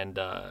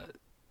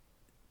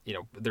you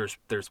know, there's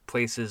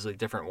places like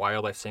different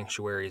wildlife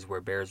sanctuaries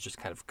where bears just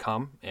kind of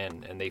come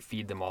and they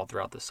feed them all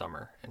throughout the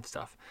summer and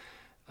stuff.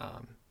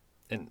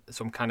 And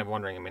so I'm kind of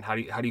wondering, I mean, how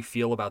do you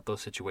feel about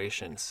those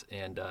situations?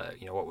 And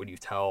you know, what would you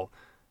tell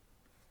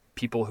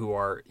people who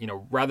are, you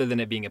know, rather than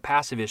it being a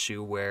passive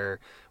issue where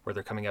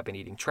they're coming up and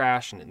eating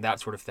trash and that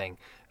sort of thing,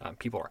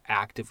 people are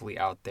actively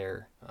out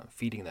there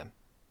feeding them?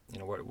 You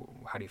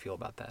know, how do you feel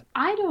about that?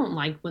 I don't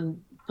like when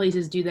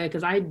places do that,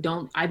 because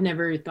I've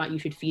never thought you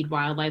should feed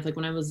wildlife. Like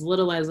when I was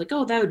little, I was like,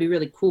 oh, that would be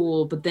really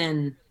cool. But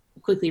then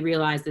quickly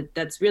realized that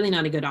that's really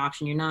not a good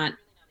option.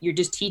 You're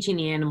just teaching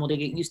the animal to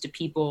get used to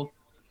people,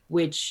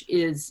 which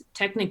is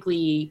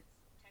technically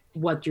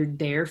what you're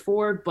there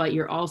for, but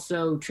you're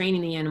also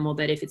training the animal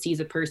that if it sees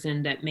a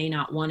person that may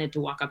not want it to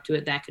walk up to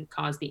it, that could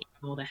cause the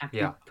animal to have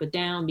to put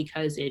down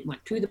because it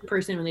went to the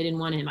person when they didn't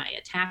want it. It might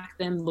attack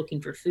them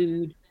looking for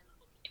food.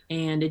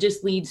 And it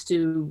just leads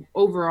to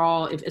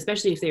overall,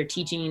 especially if they're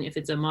teaching, if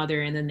it's a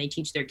mother and then they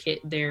teach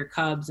their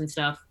cubs and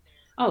stuff,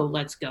 oh,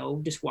 let's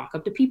go just walk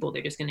up to people.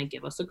 They're just going to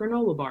give us a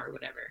granola bar or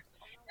whatever.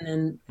 And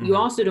then you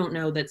also don't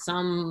know that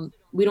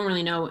we don't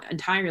really know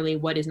entirely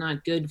what is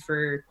not good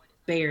for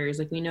bears.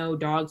 Like we know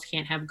dogs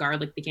can't have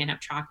garlic, they can't have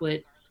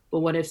chocolate. But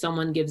what if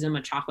someone gives them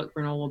a chocolate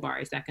granola bar?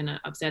 Is that going to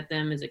upset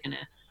them? Is it going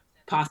to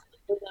possibly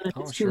kill them if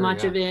it's too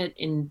much of it?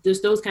 And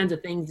just those kinds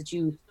of things that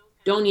you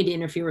don't need to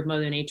interfere with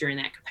Mother Nature in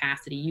that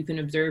capacity. You can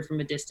observe from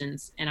a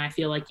distance, and I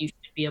feel like you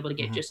should be able to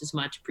get just as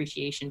much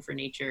appreciation for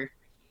nature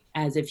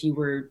as if you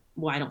were,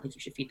 well, I don't think you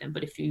should feed them,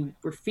 but if you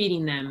were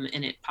feeding them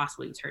and it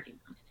possibly was hurting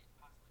them.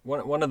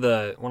 One of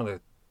the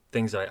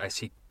things I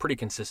see pretty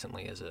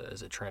consistently as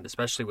a trend,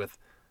 especially with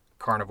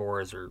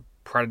carnivores or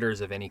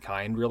predators of any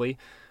kind, really,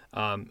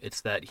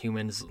 it's that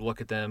humans look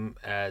at them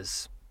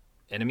as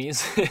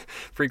enemies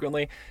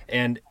frequently,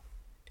 and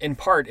in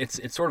part,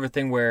 it's sort of a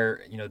thing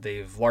where, you know,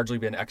 they've largely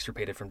been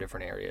extirpated from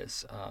different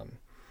areas,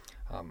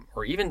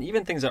 or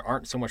even things that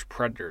aren't so much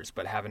predators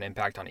but have an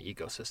impact on an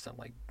ecosystem,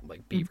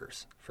 like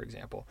beavers, for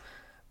example.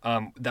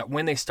 That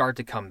when they start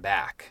to come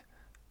back,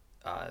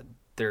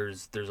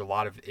 there's a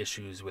lot of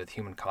issues with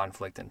human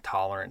conflict and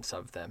tolerance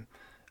of them,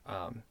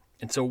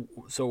 and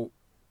so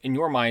in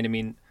your mind, I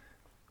mean,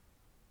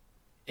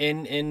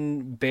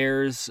 in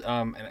bears,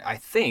 and I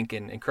think,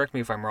 and correct me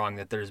if I'm wrong,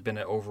 that there's been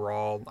an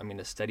overall, I mean,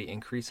 a steady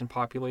increase in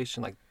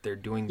population, like they're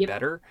doing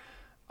better.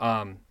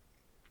 You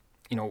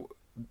know,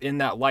 in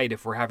that light,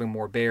 if we're having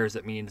more bears,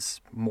 that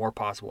means more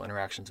possible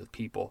interactions with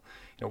people.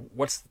 You know,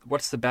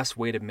 what's the best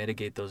way to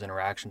mitigate those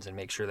interactions and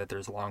make sure that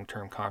there's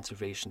long-term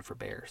conservation for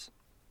bears?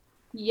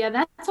 Yeah,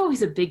 that's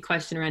always a big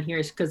question around here,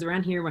 is because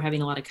around here we're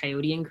having a lot of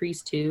coyote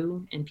increase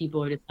too, and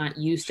people are just not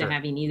used to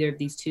having either of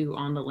these two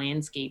on the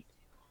landscape.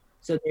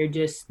 So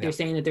they're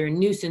saying that they're a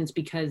nuisance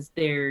because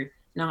they're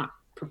not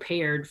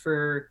prepared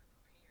for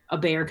a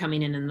bear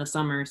coming in the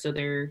summer. So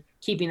they're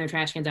keeping their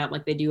trash cans out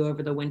like they do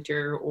over the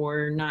winter,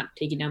 or not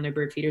taking down their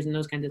bird feeders and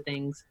those kinds of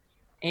things.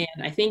 And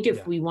I think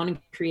if we want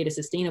to create a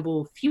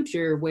sustainable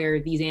future where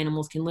these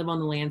animals can live on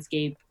the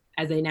landscape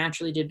as they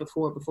naturally did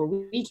before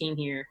we came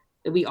here,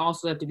 that we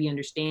also have to be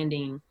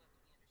understanding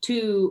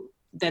too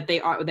that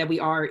we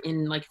are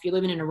in, like, if you're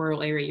living in a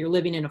rural area, you're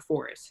living in a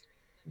forest.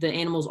 The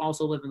animals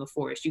also live in the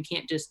forest. You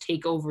can't just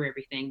take over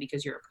everything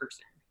because you're a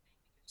person.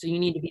 So you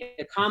need to be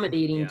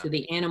accommodating to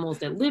the animals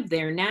that live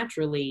there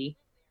naturally.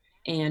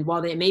 And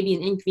while they may be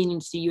an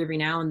inconvenience to you every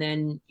now and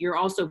then, you're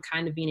also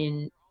kind of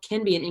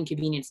can be an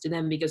inconvenience to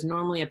them, because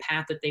normally a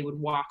path that they would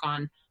walk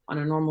on on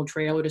a normal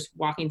trail or just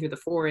walking through the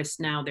forest,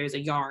 now there's a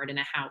yard and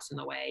a house in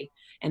the way,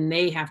 and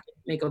they have to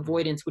make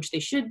avoidance, which they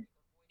should.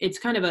 It's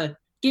kind of a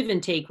give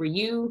and take where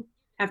you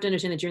have to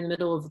understand that you're in the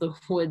middle of the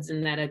woods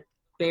and that a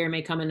bear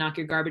may come and knock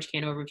your garbage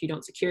can over if you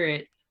don't secure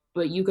it.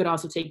 But you could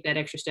also take that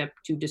extra step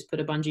to just put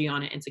a bungee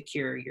on it and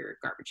secure your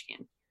garbage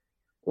can.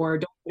 Or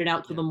don't put it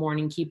out till the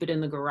morning, keep it in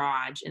the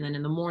garage. And then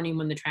in the morning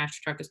when the trash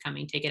truck is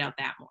coming, take it out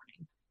that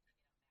morning.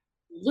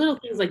 Little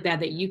things like that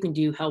that you can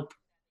do help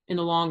in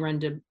the long run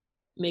to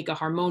make a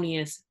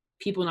harmonious,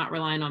 people not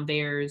relying on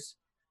bears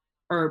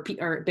or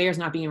bears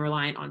not being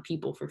reliant on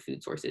people for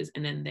food sources.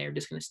 And then they're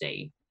just going to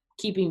stay.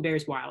 Keeping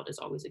bears wild is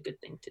always a good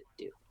thing to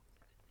do.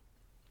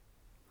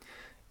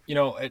 You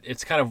know,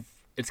 it's kind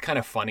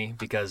of funny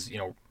because, you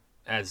know,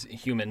 as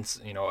humans,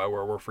 you know,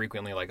 we're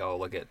frequently like, oh,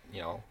 look at,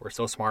 you know, we're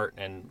so smart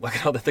and look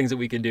at all the things that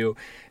we can do.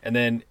 And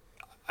then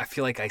I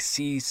feel like I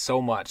see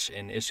so much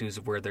in issues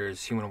where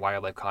there's human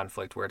wildlife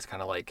conflict where it's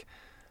kind of like,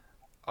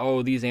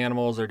 oh, these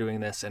animals are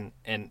doing this. And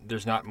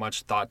there's not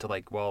much thought to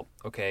like, well,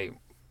 okay,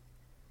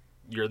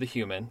 you're the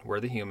human, we're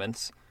the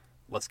humans.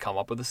 Let's come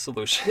up with a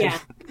solution. Yeah,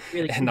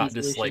 really and not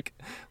just like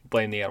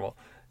blame the animal.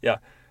 Yeah.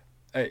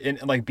 And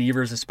like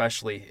beavers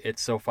especially,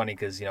 it's so funny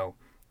because, you know,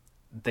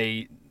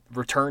 they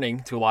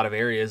returning to a lot of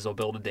areas, they'll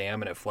build a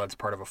dam and it floods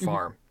part of a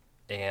farm.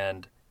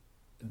 And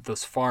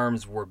those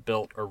farms were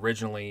built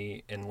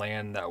originally in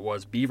land that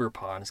was beaver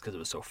ponds because it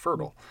was so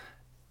fertile.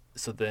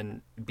 So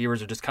then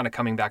beavers are just kind of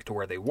coming back to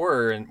where they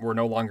were, and we're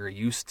no longer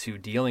used to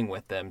dealing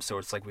with them. So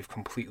it's like we've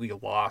completely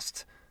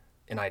lost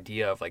an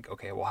idea of like,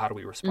 okay, well, how do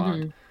we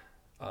respond?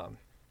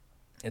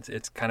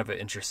 It's kind of an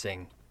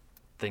interesting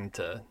thing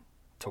to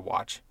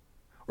watch.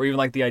 Or even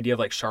like the idea of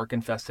like shark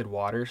infested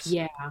waters.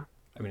 Yeah.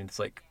 I mean, it's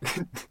like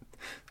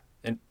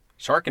and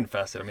shark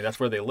infested. I mean, that's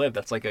where they live.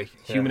 That's like a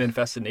human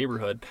infested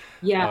neighborhood.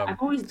 Yeah,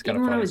 I've always, even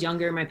when funny. I was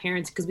younger, my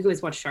parents, because we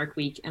always watched Shark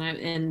Week,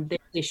 and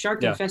they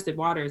shark infested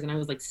waters, and I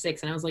was like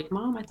 6, and I was like,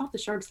 Mom, I thought the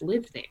sharks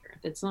lived there.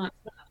 That's not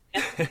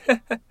that's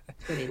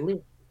where they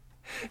live.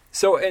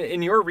 So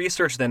in your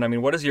research then, I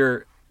mean, what is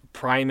your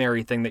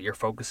primary thing that you're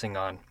focusing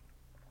on?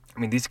 I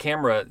mean, these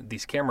camera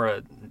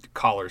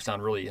collars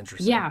sound really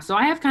interesting. Yeah, so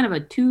I have kind of a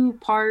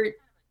 2-part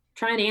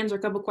trying to answer a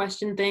couple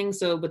question things.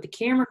 So, but the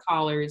camera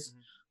collars,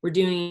 we're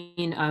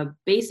doing a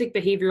basic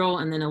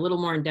behavioral and then a little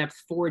more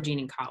in-depth foraging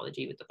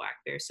ecology with the black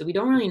bears. So we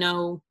don't really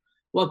know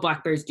what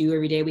black bears do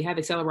every day. We have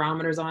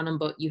accelerometers on them,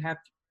 but you have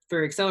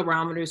for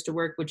accelerometers to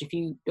work, which if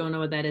you don't know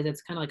what that is,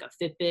 it's kind of like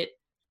a Fitbit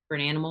for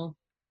an animal.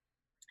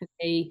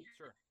 They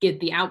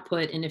get the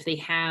output, and if they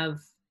have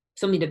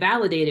something to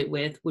validate it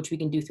with, which we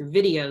can do through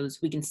videos,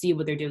 we can see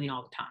what they're doing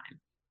all the time.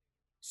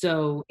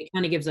 So it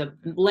kind of gives a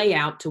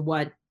layout to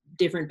what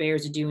different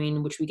bears are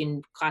doing, which we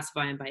can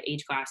classify them by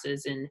age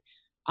classes and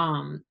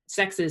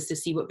sexes to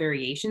see what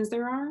variations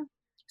there are.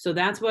 So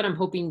that's what I'm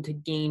hoping to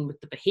gain with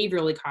the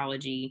behavioral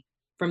ecology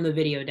from the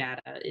video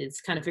data,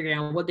 is kind of figuring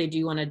out what they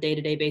do on a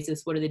day-to-day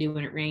basis. What do they do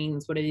when it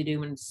rains? What do they do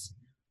when it's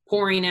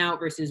pouring out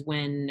versus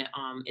when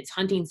it's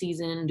hunting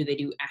season? Do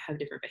they have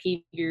different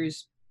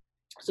behaviors?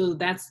 So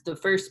that's the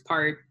first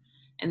part.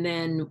 And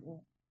then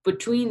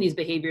between these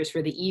behaviors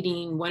for the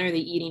eating, when are they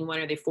eating, when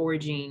are they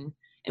foraging,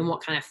 and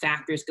what kind of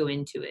factors go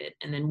into it?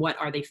 And then what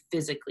are they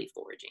physically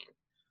foraging?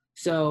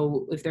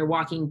 So if they're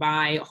walking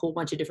by a whole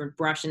bunch of different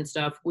brush and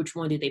stuff, which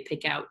one do they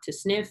pick out to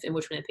sniff and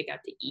which one they pick out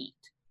to eat?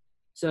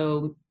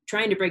 So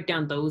trying to break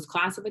down those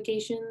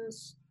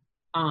classifications.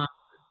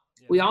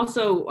 We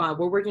also,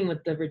 we're working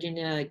with the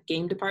Virginia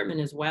Game Department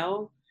as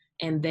well.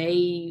 And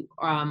they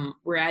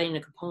were adding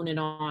a component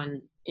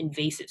on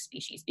invasive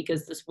species,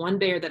 because this one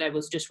bear that I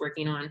was just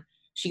working on,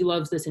 she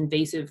loves this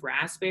invasive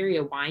raspberry,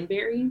 a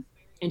wineberry,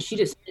 and she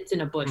just sits in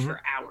a bush for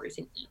hours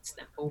and eats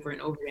them over and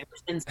over again,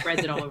 and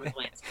spreads it all over the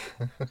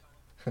landscape.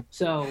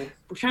 So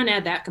we're trying to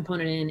add that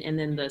component in. And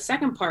then the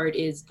second part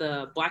is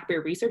the Black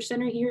Bear Research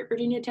Center here at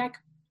Virginia Tech.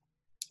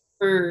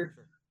 For,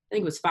 I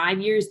think it was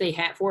 5 years,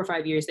 4 or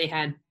 5 years, they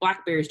had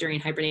black bears during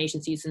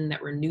hibernation season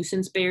that were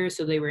nuisance bears.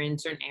 So they were in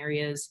certain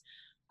areas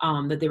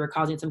that they were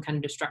causing some kind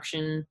of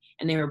destruction,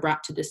 and they were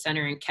brought to the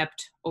center and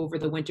kept over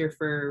the winter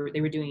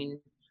they were doing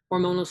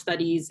hormonal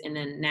studies and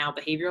then now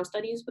behavioral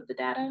studies with the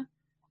data.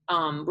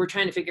 We're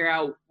trying to figure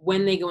out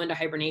when they go into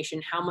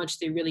hibernation, how much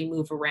they really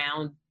move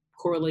around,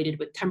 correlated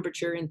with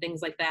temperature and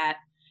things like that.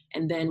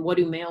 And then what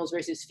do males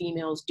versus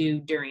females do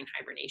during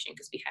hibernation?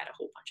 Because we had a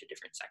whole bunch of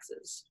different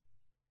sexes.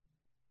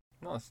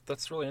 No,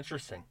 that's really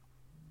interesting.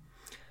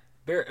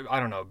 I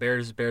don't know.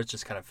 Bears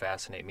just kind of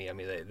fascinate me. I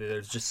mean,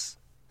 there's just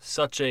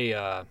such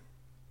a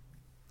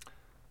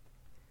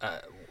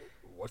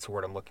what's the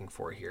word I'm looking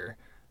for here?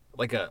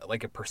 Like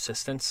a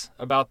persistence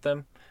about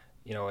them,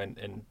 you know,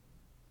 and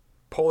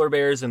polar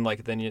bears, and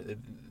like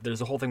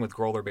there's a whole thing with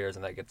growler bears,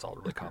 and that gets all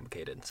really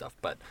complicated and stuff.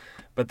 But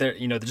they're,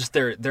 you know, just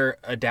their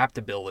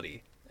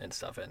adaptability and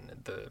stuff, and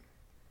the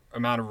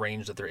amount of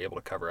range that they're able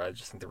to cover, I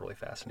just think they're really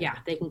fascinating. Yeah,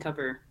 they can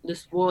cover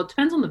this. Well, it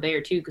depends on the bear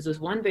too, because this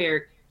one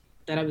bear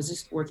that I was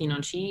just working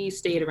on, she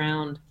stayed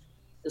around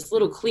this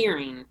little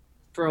clearing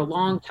for a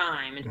long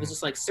time, and it was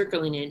just like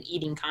circling and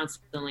eating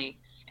constantly.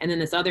 And then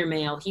this other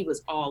male, he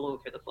was all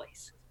over the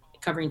place,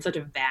 covering such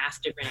a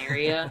vast different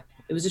area.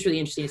 It was just really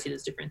interesting to see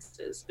those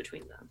differences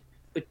between them,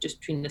 but just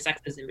between the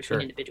sexes and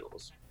between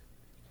individuals.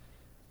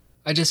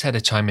 I just had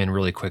to chime in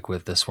really quick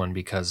with this one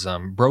because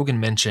Brogan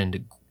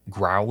mentioned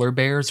growler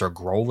bears or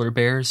growler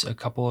bears a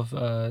couple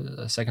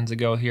of seconds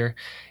ago here.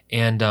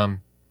 And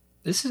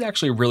this is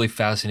actually a really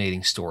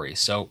fascinating story.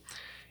 So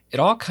it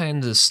all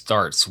kind of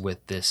starts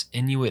with this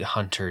Inuit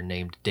hunter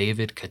named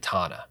David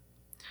Katana.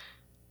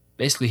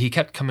 Basically, he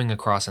kept coming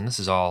across, and this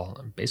is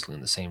all basically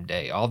in the same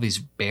day, all these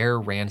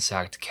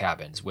bear-ransacked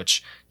cabins,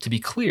 which, to be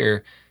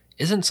clear,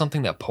 isn't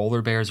something that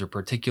polar bears are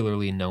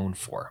particularly known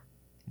for.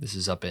 This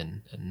is up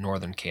in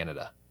northern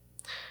Canada.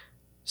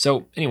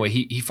 So anyway,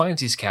 he finds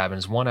these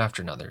cabins one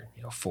after another,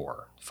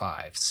 4,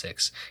 5,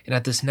 6. And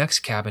at this next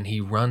cabin, he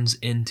runs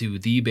into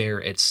the bear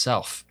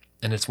itself.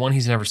 And it's one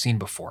he's never seen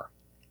before.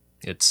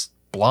 It's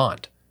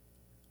blonde.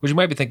 Which you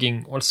might be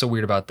thinking, what's so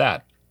weird about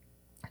that?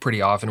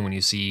 Pretty often when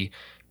you see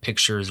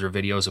pictures or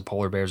videos of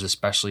polar bears,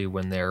 especially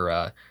when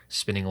they're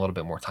spending a little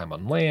bit more time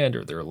on land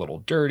or they're a little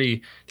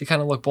dirty, they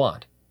kind of look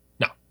blonde.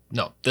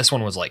 No, this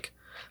one was like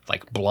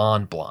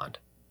blonde.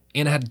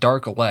 And it had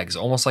dark legs,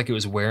 almost like it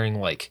was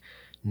wearing like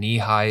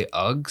knee-high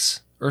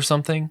Uggs or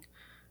something.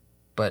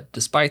 But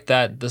despite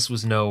that, this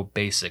was no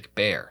basic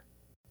bear.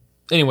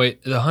 Anyway,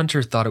 the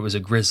hunter thought it was a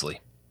grizzly.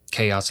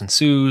 Chaos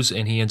ensues,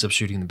 and he ends up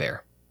shooting the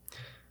bear.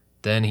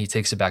 Then he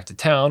takes it back to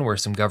town where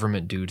some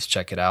government dudes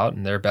check it out,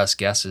 and their best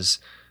guess is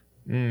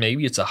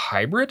maybe it's a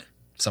hybrid?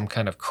 Some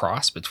kind of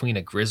cross between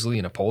a grizzly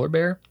and a polar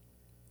bear?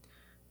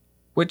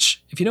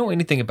 Which, if you know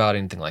anything about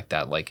anything like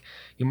that, like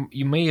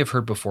you may have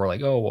heard before,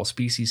 like, oh, well,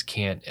 species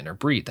can't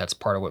interbreed. That's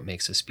part of what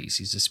makes a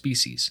species a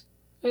species.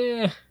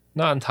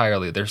 Not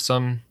entirely. There's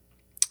some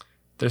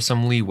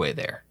leeway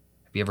there.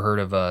 Have you ever heard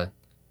of a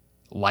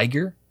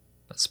liger?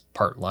 That's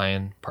part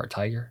lion, part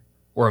tiger.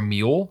 Or a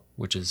mule,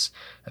 which is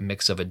a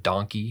mix of a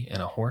donkey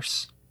and a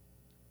horse.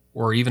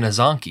 Or even a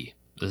zonkey,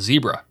 a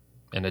zebra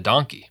and a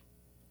donkey.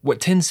 What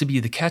tends to be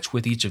the catch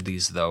with each of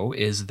these, though,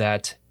 is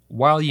that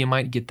while you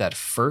might get that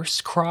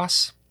first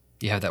cross,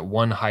 you have that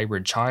one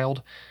hybrid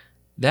child,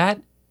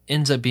 that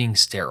ends up being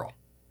sterile.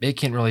 It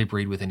can't really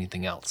breed with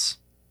anything else.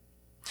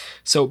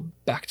 So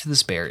back to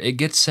this bear. It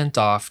gets sent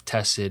off,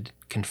 tested,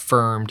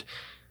 confirmed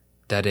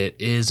that it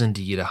is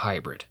indeed a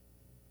hybrid.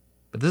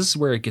 But this is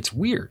where it gets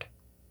weird.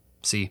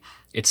 See,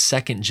 it's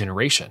second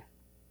generation.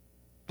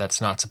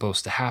 That's not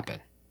supposed to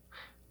happen.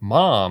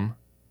 Mom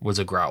was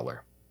a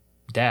growler.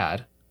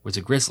 Dad was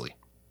a grizzly.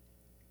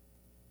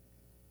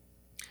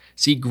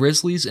 See,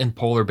 grizzlies and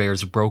polar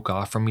bears broke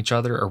off from each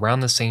other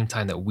around the same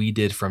time that we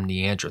did from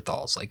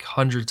Neanderthals, like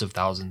hundreds of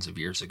thousands of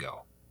years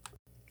ago.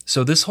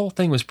 So this whole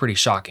thing was pretty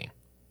shocking.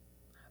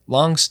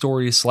 Long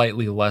story,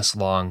 slightly less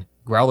long,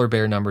 growler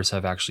bear numbers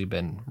have actually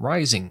been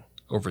rising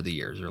over the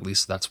years, or at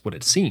least that's what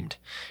it seemed.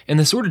 And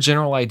the sort of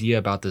general idea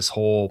about this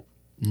whole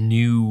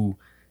new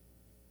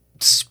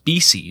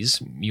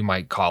species, you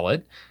might call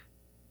it,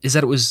 is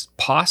that it was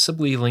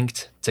possibly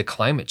linked to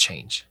climate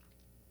change.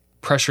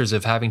 Pressures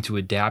of having to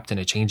adapt in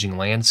a changing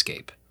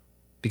landscape,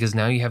 because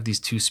now you have these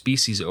two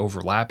species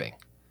overlapping.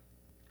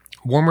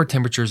 Warmer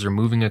temperatures are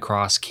moving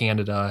across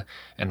Canada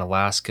and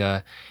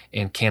Alaska,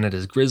 and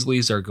Canada's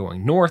grizzlies are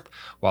going north,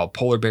 while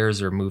polar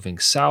bears are moving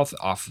south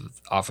off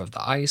of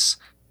the ice.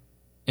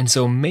 And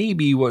so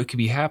maybe what could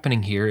be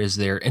happening here is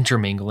they're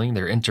intermingling,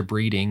 they're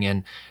interbreeding,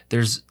 and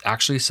there's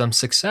actually some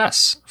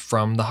success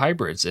from the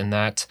hybrids in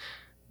that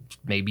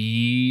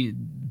maybe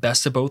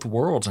best of both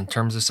worlds in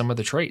terms of some of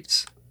the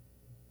traits.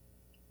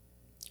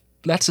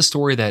 That's the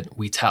story that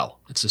we tell.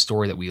 It's the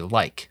story that we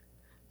like.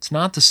 It's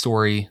not the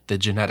story that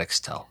genetics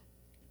tell.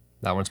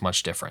 That one's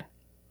much different.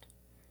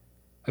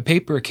 A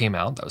paper came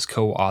out that was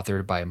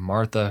co-authored by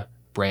Martha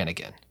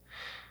Brannigan.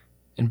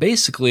 And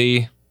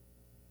basically,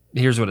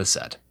 here's what it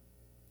said.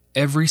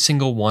 Every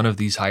single one of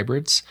these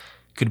hybrids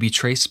could be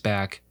traced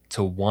back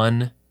to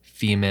one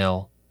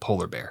female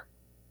polar bear.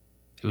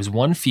 It was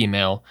one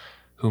female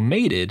who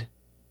mated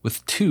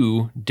with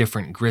two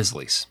different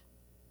grizzlies.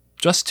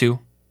 Just two.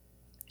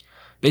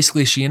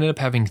 Basically, she ended up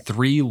having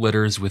 3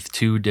 litters with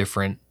 2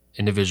 different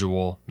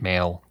individual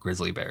male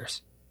grizzly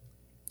bears.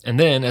 And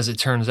then, as it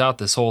turns out,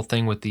 this whole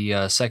thing with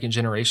the second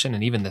generation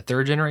and even the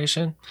third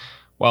generation,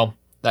 well,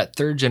 that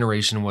third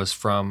generation was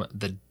from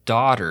the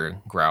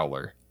daughter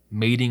growler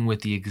mating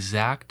with the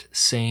exact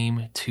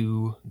same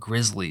 2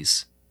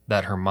 grizzlies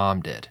that her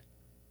mom did.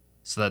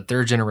 So that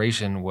third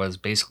generation was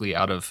basically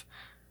out of,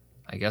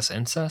 I guess,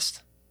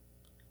 incest?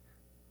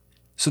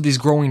 So these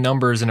growing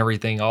numbers and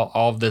everything,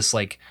 all of this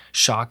like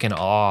shock and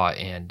awe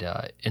and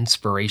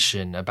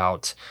inspiration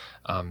about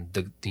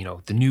the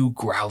new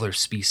growler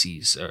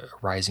species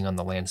rising on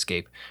the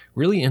landscape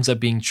really ends up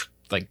being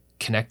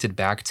connected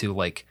back to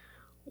like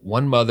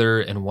one mother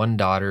and one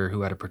daughter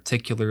who had a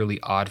particularly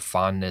odd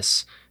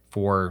fondness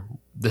for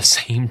the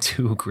same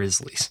 2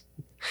 grizzlies.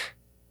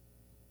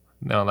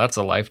 No, that's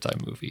a Lifetime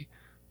movie.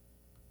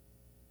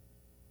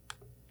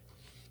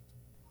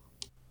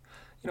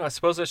 I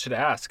suppose I should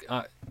ask.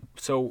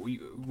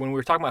 When we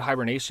were talking about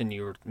hibernation,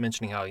 you were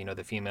mentioning how,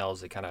 the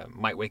females, they kind of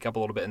might wake up a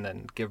little bit and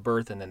then give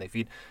birth and then they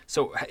feed.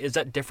 So is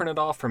that different at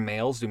all from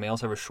males? Do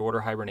males have a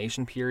shorter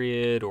hibernation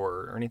period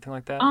or anything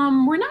like that?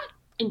 We're not.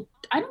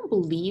 I don't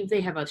believe they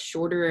have a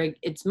shorter.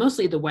 It's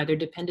mostly the weather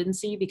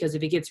dependency, because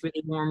if it gets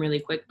really warm really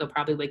quick, they'll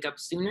probably wake up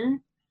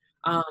sooner.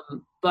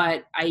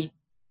 But I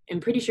am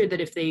pretty sure that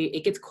if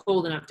it gets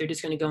cold enough, they're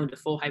just going to go into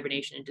full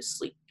hibernation and just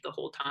sleep the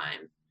whole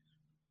time.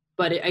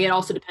 But it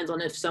also depends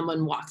on if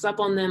someone walks up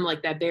on them,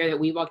 like that bear that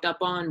we walked up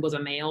on was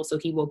a male, so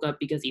he woke up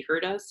because he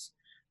heard us.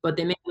 But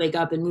they may wake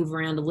up and move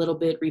around a little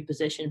bit,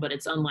 reposition, but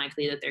it's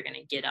unlikely that they're going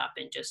to get up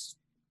and just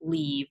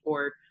leave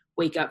or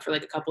wake up for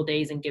like a couple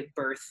days and give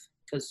birth,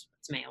 because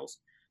it's males.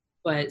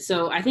 But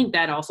so I think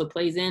that also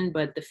plays in,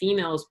 but the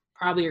females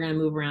probably are going to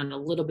move around a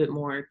little bit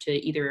more to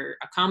either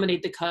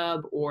accommodate the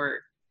cub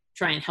or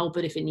try and help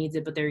it if it needs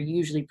it, but they're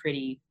usually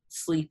pretty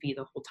sleepy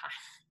the whole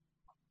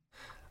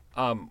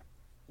time.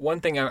 One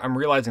thing I'm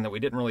realizing that we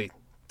didn't really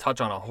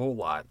touch on a whole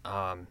lot,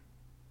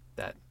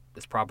 that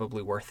is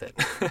probably worth it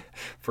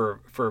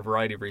for a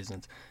variety of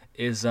reasons,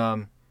 is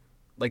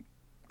like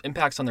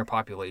impacts on their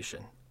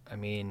population. I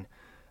mean,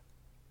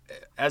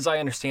 as I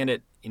understand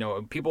it,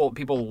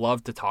 people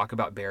love to talk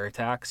about bear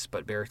attacks,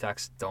 but bear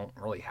attacks don't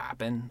really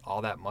happen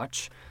all that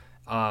much,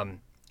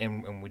 and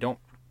we don't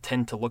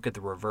tend to look at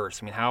the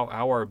reverse. I mean,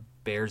 how are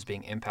bears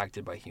being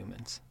impacted by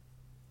humans?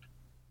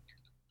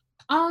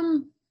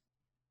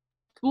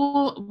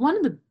 Well, one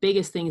of the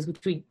biggest things, which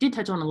we did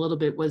touch on a little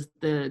bit, was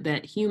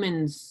that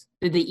humans,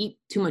 that they eat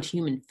too much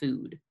human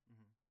food,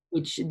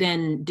 which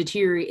then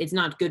deteriorates. It's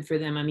not good for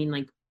them. I mean,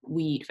 like,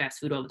 we eat fast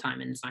food all the time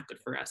and it's not good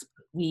for us.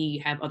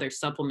 We have other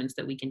supplements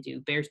that we can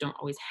do. Bears don't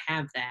always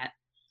have that.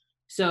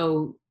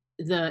 So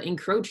the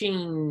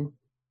encroaching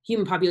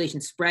human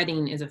population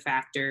spreading is a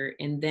factor.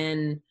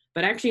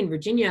 But actually in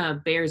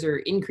Virginia, bears are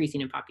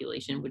increasing in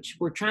population, which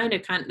we're trying to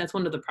that's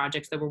one of the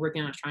projects that we're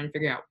working on, is trying to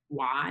figure out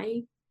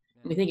why.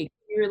 We think it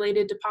could be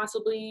related to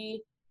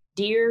possibly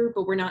deer,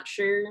 but we're not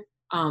sure.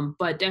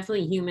 But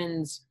definitely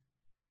humans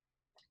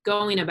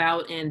going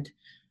about, and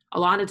a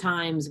lot of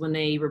times when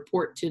they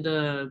report to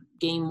the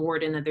game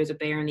warden that there's a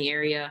bear in the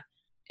area,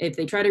 if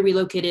they try to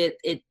relocate it,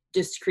 it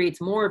just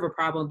creates more of a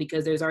problem,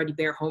 because there's already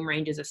bear home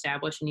ranges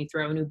established, and you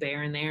throw a new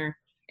bear in there,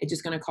 it's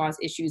just going to cause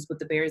issues with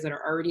the bears that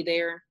are already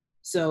there.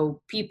 So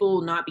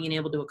people not being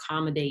able to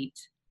accommodate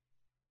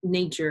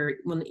nature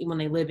when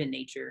they live in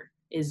nature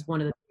is one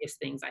of the biggest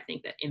things, I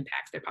think, that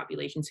impacts their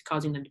populations,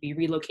 causing them to be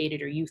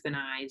relocated or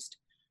euthanized,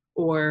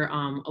 or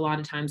a lot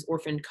of times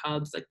orphaned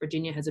cubs. Like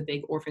Virginia has a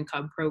big orphan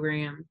cub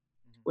program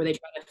where they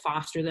try to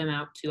foster them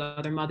out to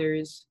other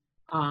mothers.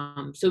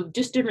 So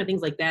just different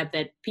things like that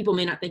people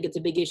may not think it's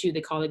a big issue.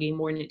 They call the game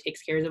warden and it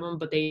takes care of them,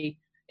 but it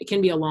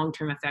can be a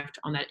long-term effect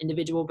on that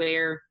individual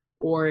bear,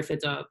 or if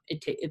if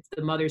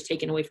the mother's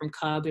taken away from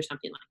cubs or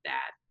something like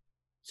that.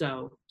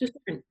 So just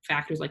different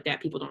factors like that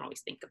people don't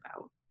always think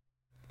about.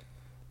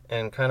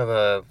 And kind of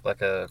a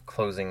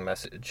closing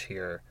message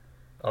here.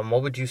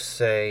 What would you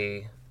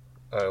say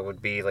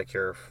would be like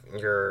your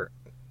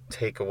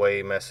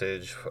takeaway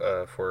message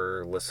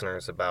for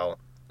listeners about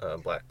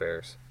black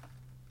bears?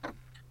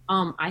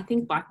 I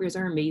think black bears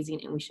are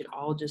amazing, and we should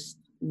all just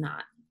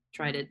not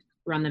try to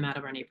run them out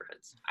of our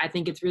neighborhoods. I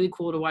think it's really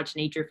cool to watch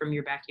nature from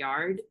your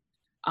backyard.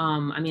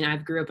 I mean, I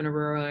grew up in a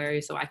rural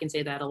area, so I can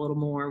say that a little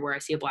more, where I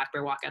see a black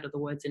bear walk out of the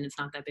woods and it's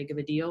not that big of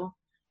a deal.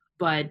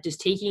 But just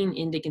taking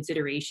into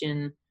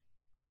consideration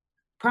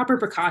proper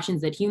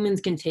precautions that humans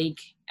can take,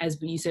 as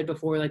you said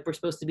before, like we're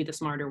supposed to be the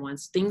smarter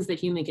ones, things that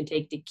human can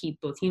take to keep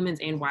both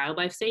humans and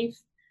wildlife safe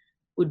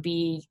would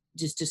be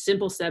just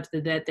simple steps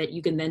that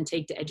you can then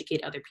take to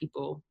educate other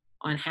people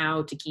on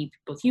how to keep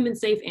both humans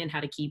safe and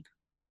how to keep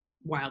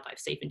wildlife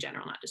safe in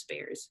general, not just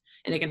bears.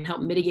 And it can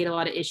help mitigate a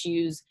lot of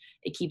issues.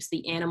 It keeps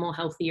the animal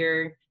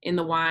healthier in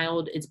the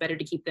wild. It's better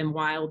to keep them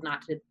wild,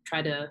 not to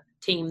try to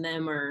tame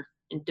them or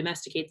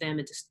domesticate them.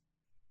 It just,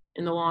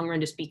 in the long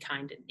run, just be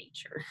kind in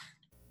nature.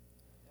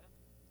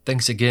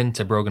 Thanks again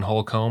to Brogan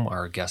Holcombe,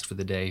 our guest for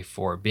the day,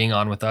 for being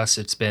on with us.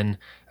 It's been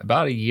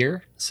about a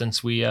year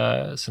since we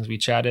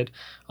chatted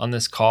on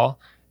this call,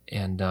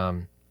 and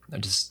I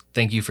just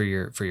thank you for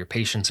your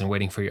patience and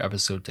waiting for your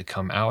episode to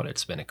come out.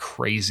 It's been a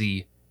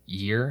crazy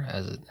year,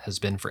 as it has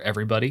been for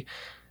everybody,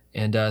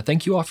 and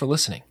thank you all for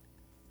listening.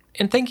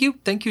 And thank you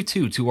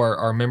too to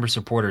our member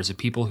supporters, the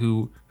people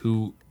who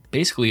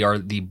basically are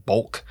the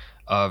bulk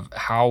of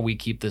how we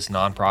keep this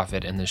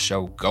nonprofit and this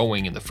show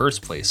going in the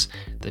first place,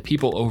 the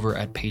people over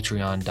at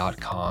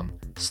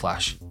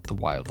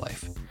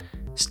patreon.com/thewildlife.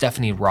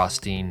 Stephanie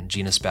Rothstein,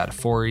 Gina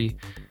Spadafori,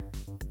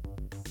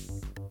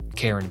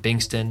 Karen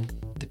Bingston,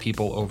 the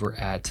people over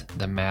at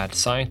the Mad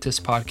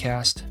Scientist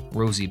podcast,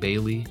 Rosie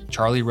Bailey,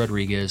 Charlie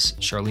Rodriguez,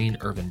 Charlene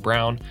Irvin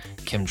Brown,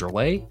 Kim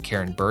Drolet,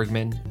 Karen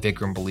Bergman,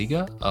 Vikram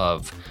Baliga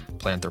of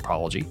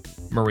Planthropology,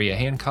 Maria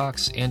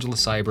Hancox, Angela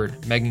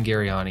Seibert, Megan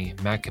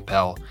Gariani, Matt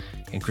Capel,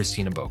 and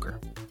Christina Boker.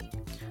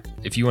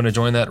 If you want to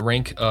join that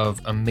rank of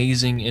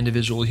amazing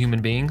individual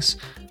human beings,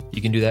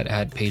 you can do that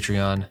at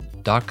Patreon.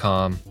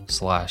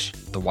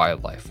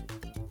 rainbowtrout.com/thewildlife.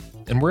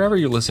 And wherever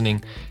you're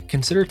listening,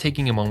 consider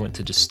taking a moment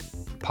to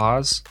just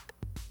pause,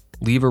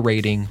 leave a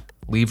rating,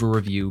 leave a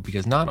review,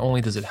 because not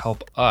only does it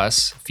help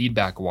us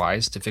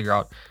feedback-wise to figure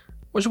out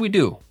what should we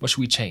do, what should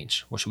we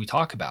change, what should we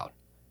talk about,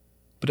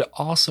 but it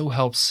also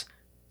helps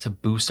to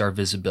boost our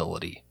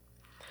visibility.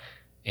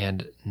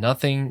 And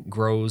nothing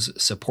grows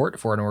support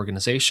for an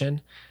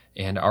organization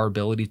and our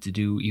ability to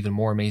do even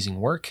more amazing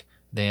work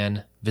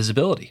than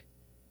visibility.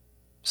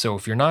 So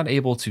if you're not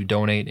able to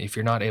donate, if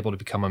you're not able to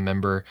become a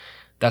member,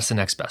 that's the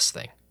next best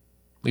thing.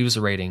 Leave us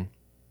a rating,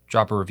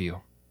 drop a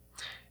review,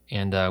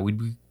 and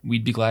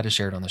we'd be glad to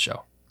share it on the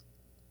show.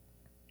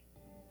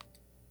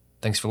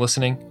 Thanks for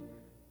listening.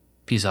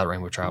 Peace out,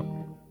 Rainbow Trout.